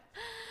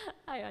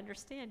I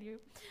understand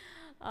you.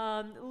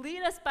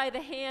 Lead us by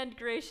the hand,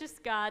 gracious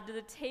God, to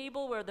the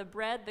table where the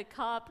bread, the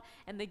cup,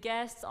 and the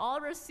guests all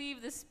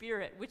receive the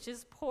Spirit, which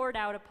is poured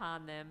out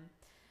upon them.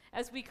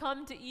 As we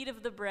come to eat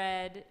of the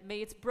bread, may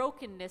its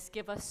brokenness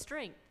give us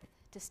strength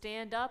to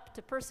stand up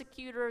to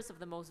persecutors of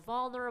the most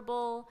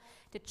vulnerable,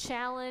 to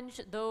challenge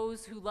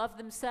those who love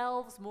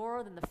themselves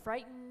more than the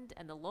frightened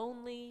and the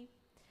lonely.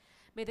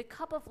 May the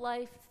cup of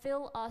life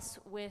fill us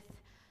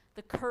with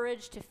the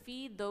courage to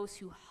feed those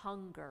who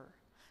hunger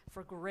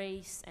for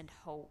grace and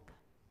hope,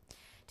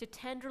 to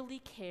tenderly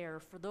care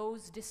for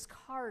those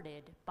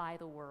discarded by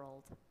the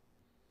world.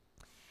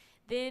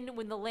 Then,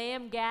 when the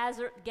Lamb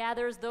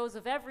gathers those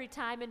of every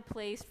time and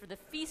place for the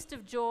feast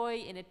of joy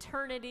in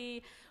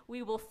eternity,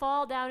 we will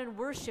fall down and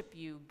worship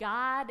you,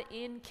 God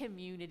in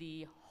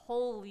community,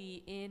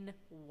 holy in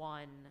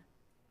one.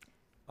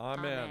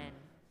 Amen. Amen.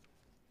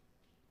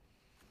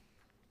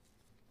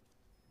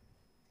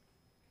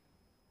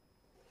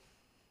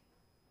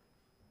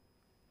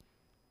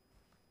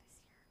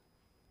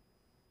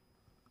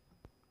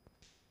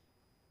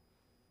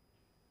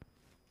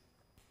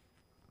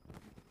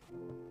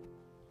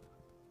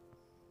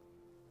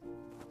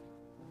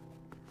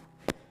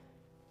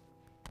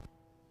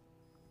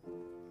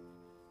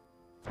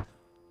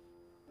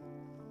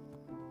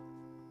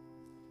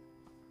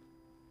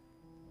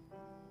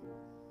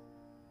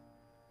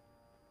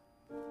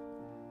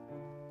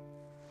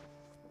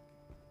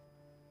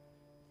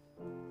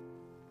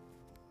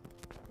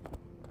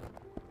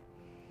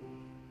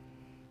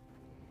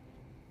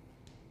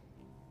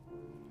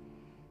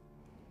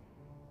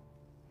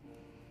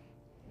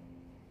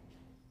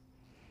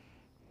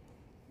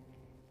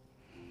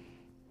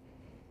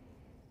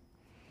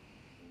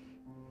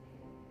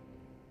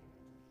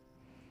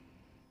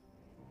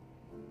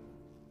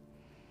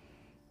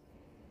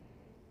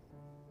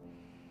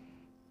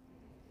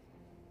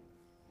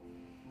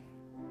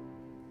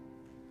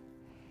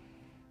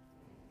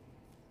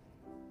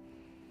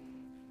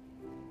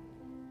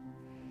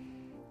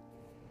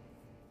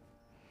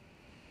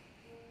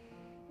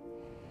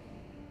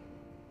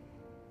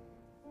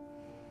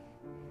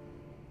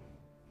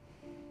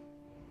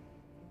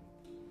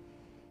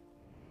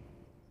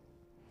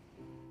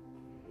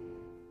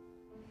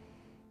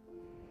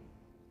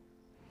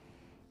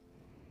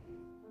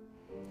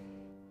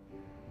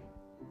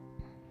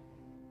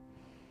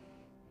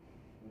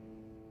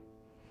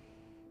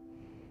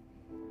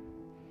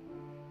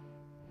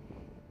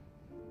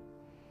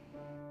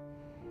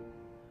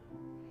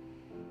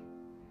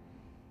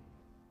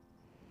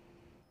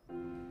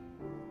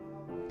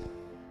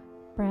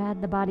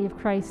 Brad, the body of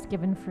Christ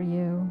given for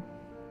you.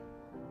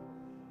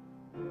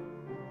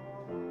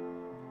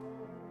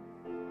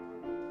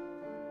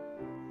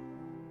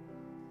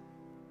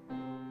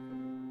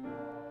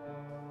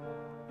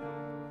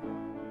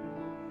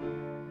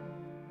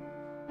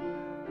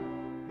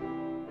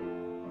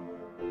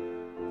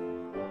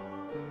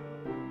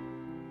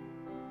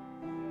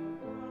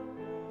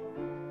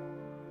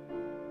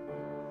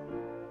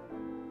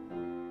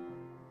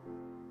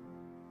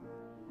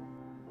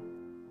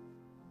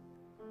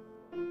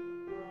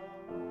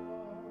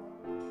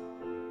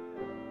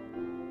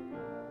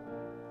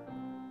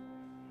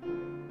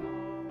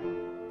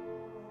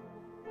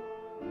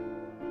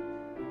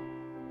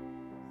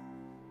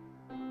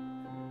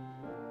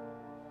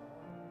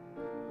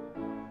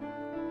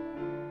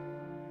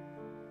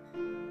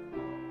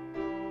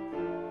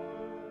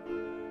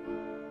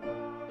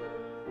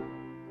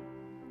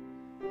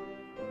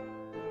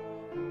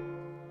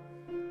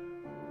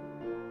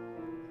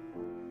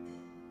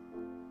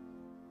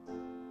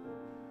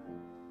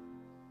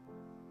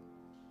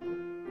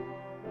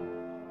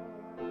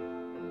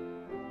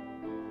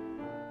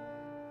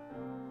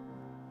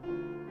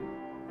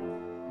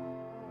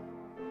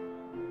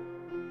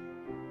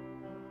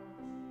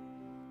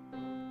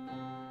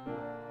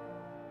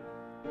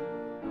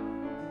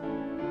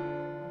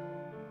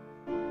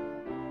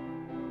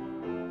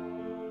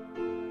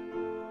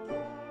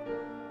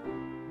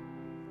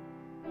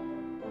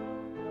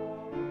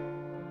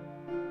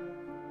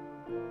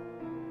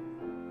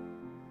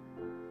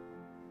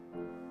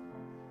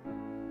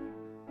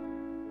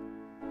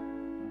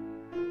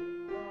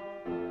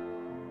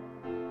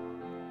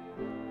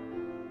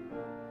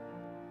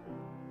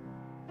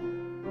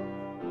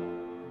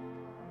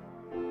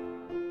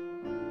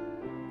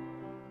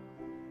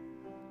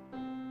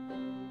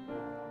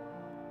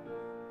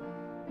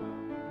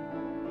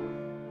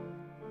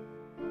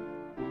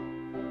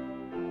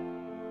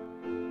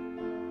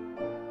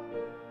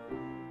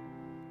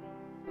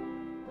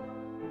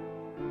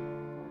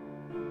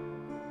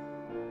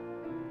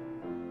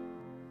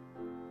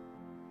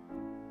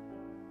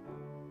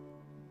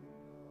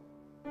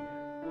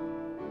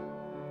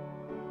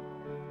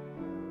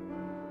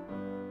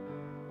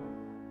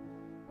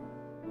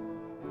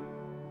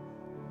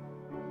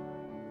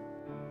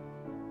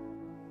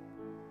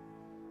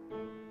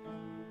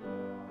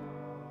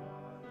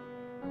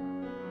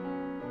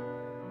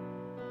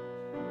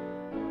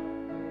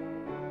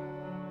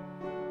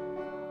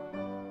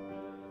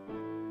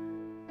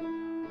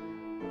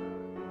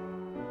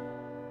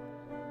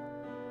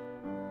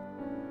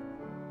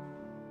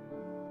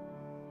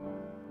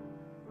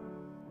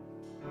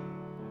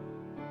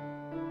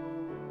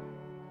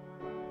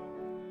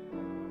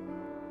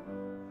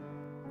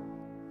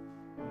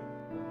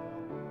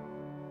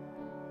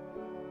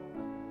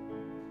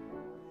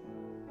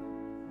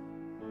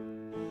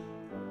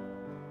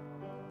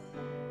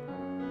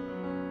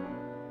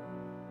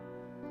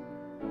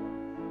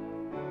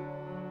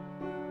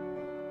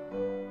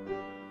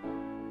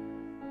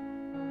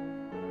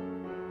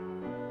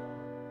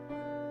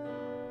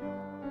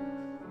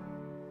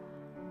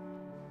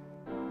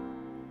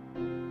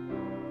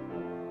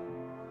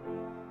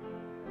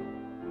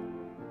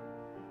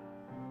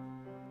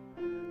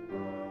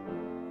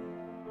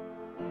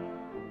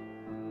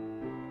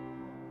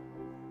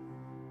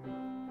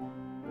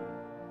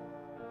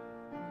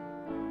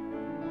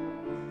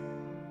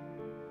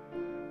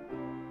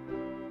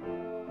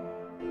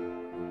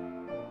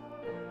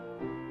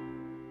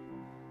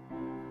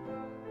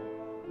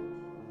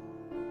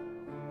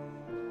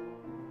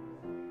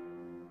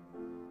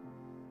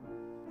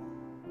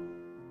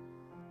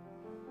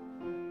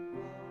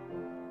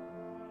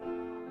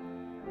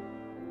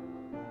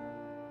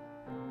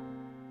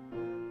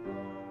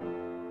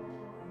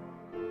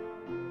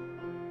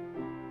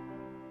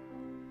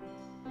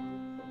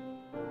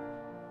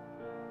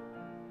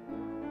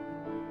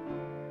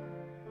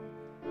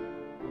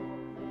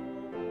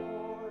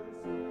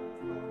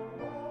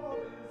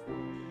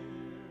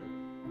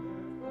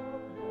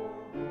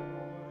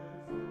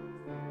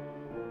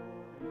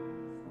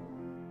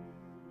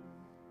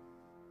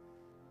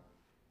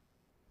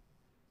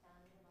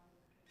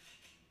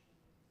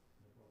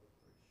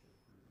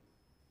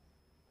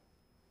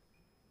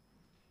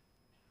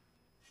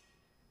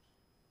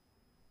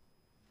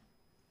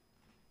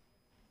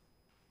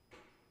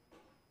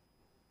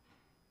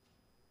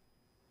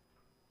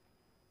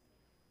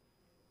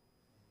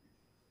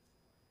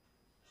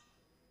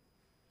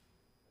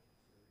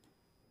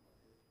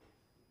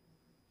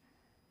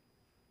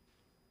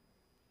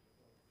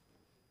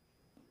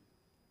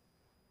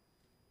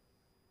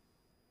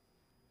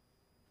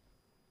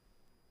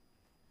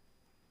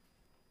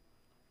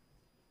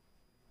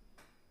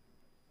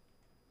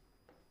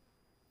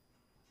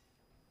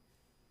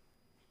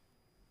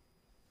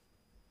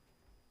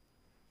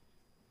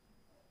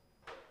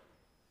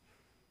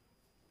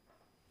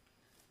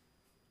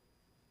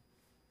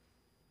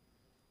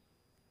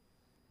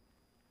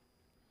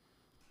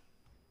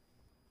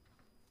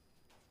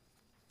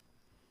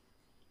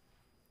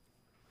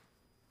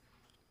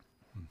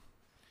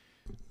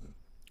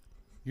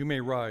 You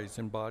may rise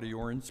in body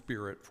or in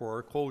spirit for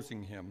our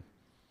closing hymn,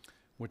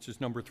 which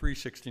is number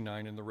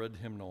 369 in the red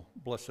hymnal,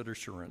 Blessed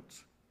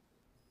Assurance.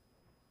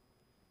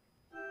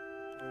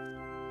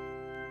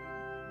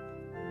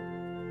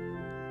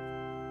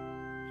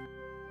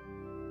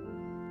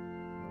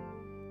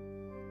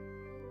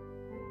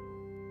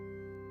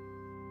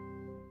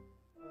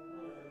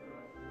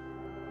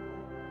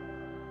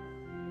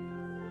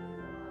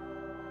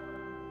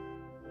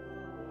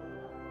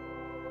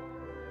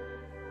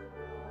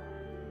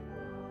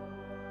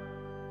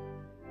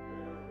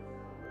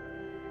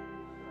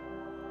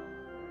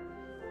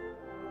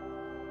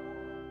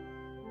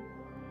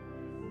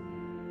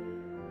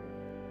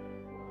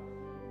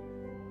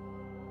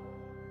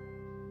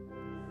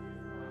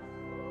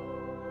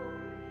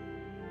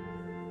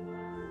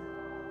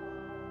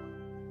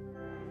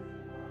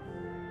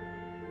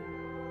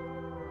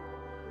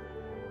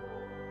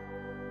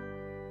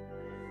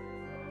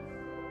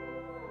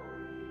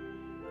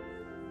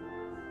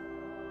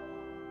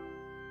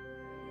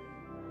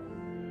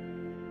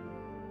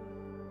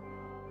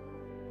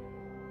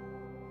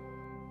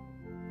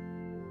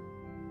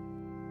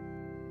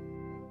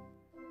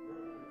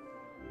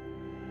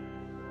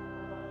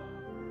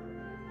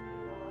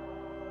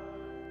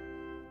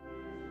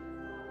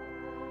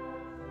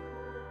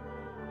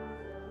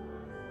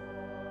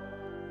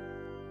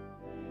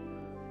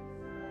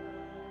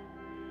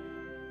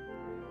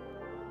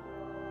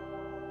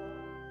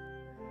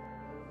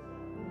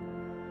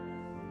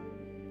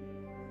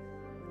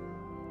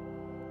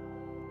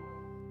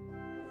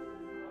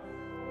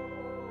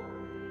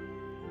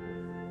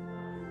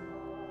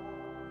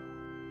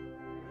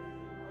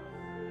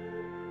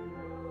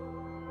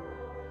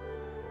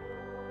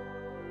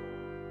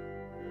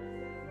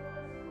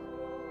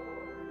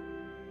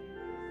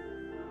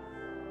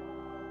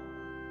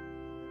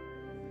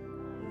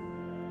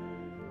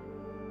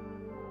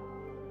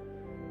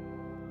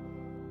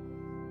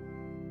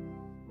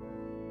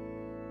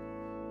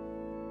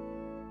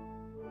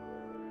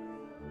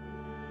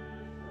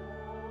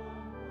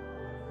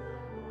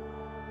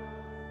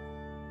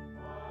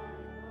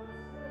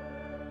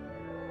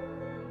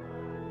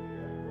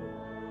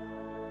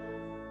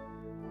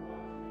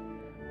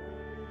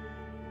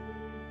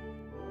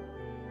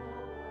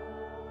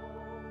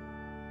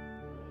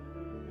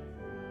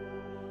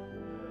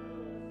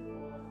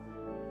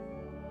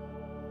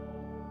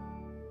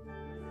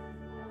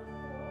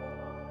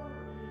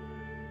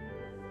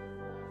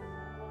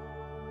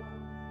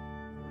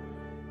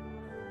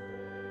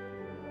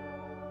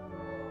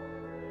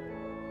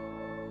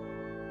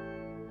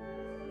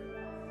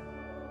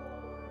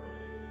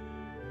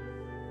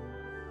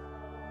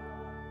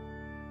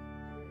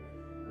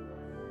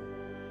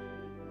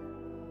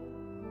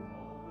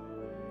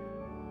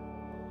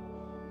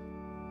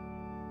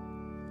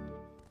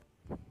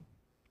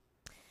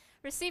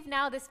 Receive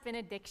now this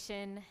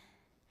benediction.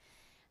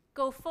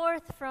 Go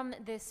forth from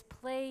this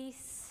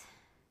place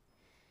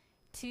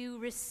to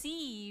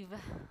receive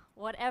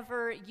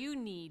whatever you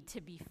need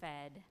to be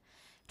fed,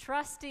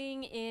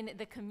 trusting in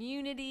the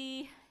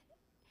community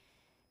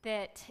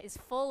that is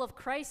full of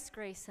Christ's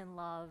grace and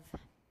love,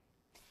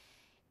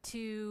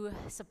 to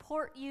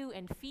support you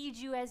and feed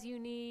you as you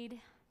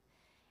need,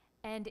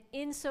 and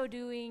in so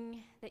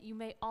doing, that you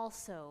may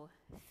also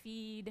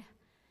feed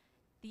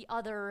the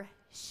other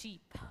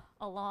sheep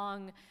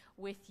along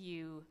with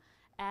you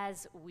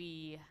as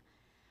we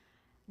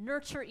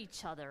nurture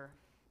each other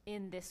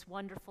in this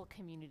wonderful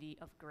community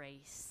of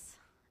grace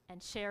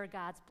and share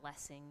God's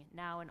blessing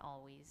now and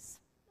always.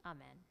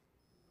 Amen.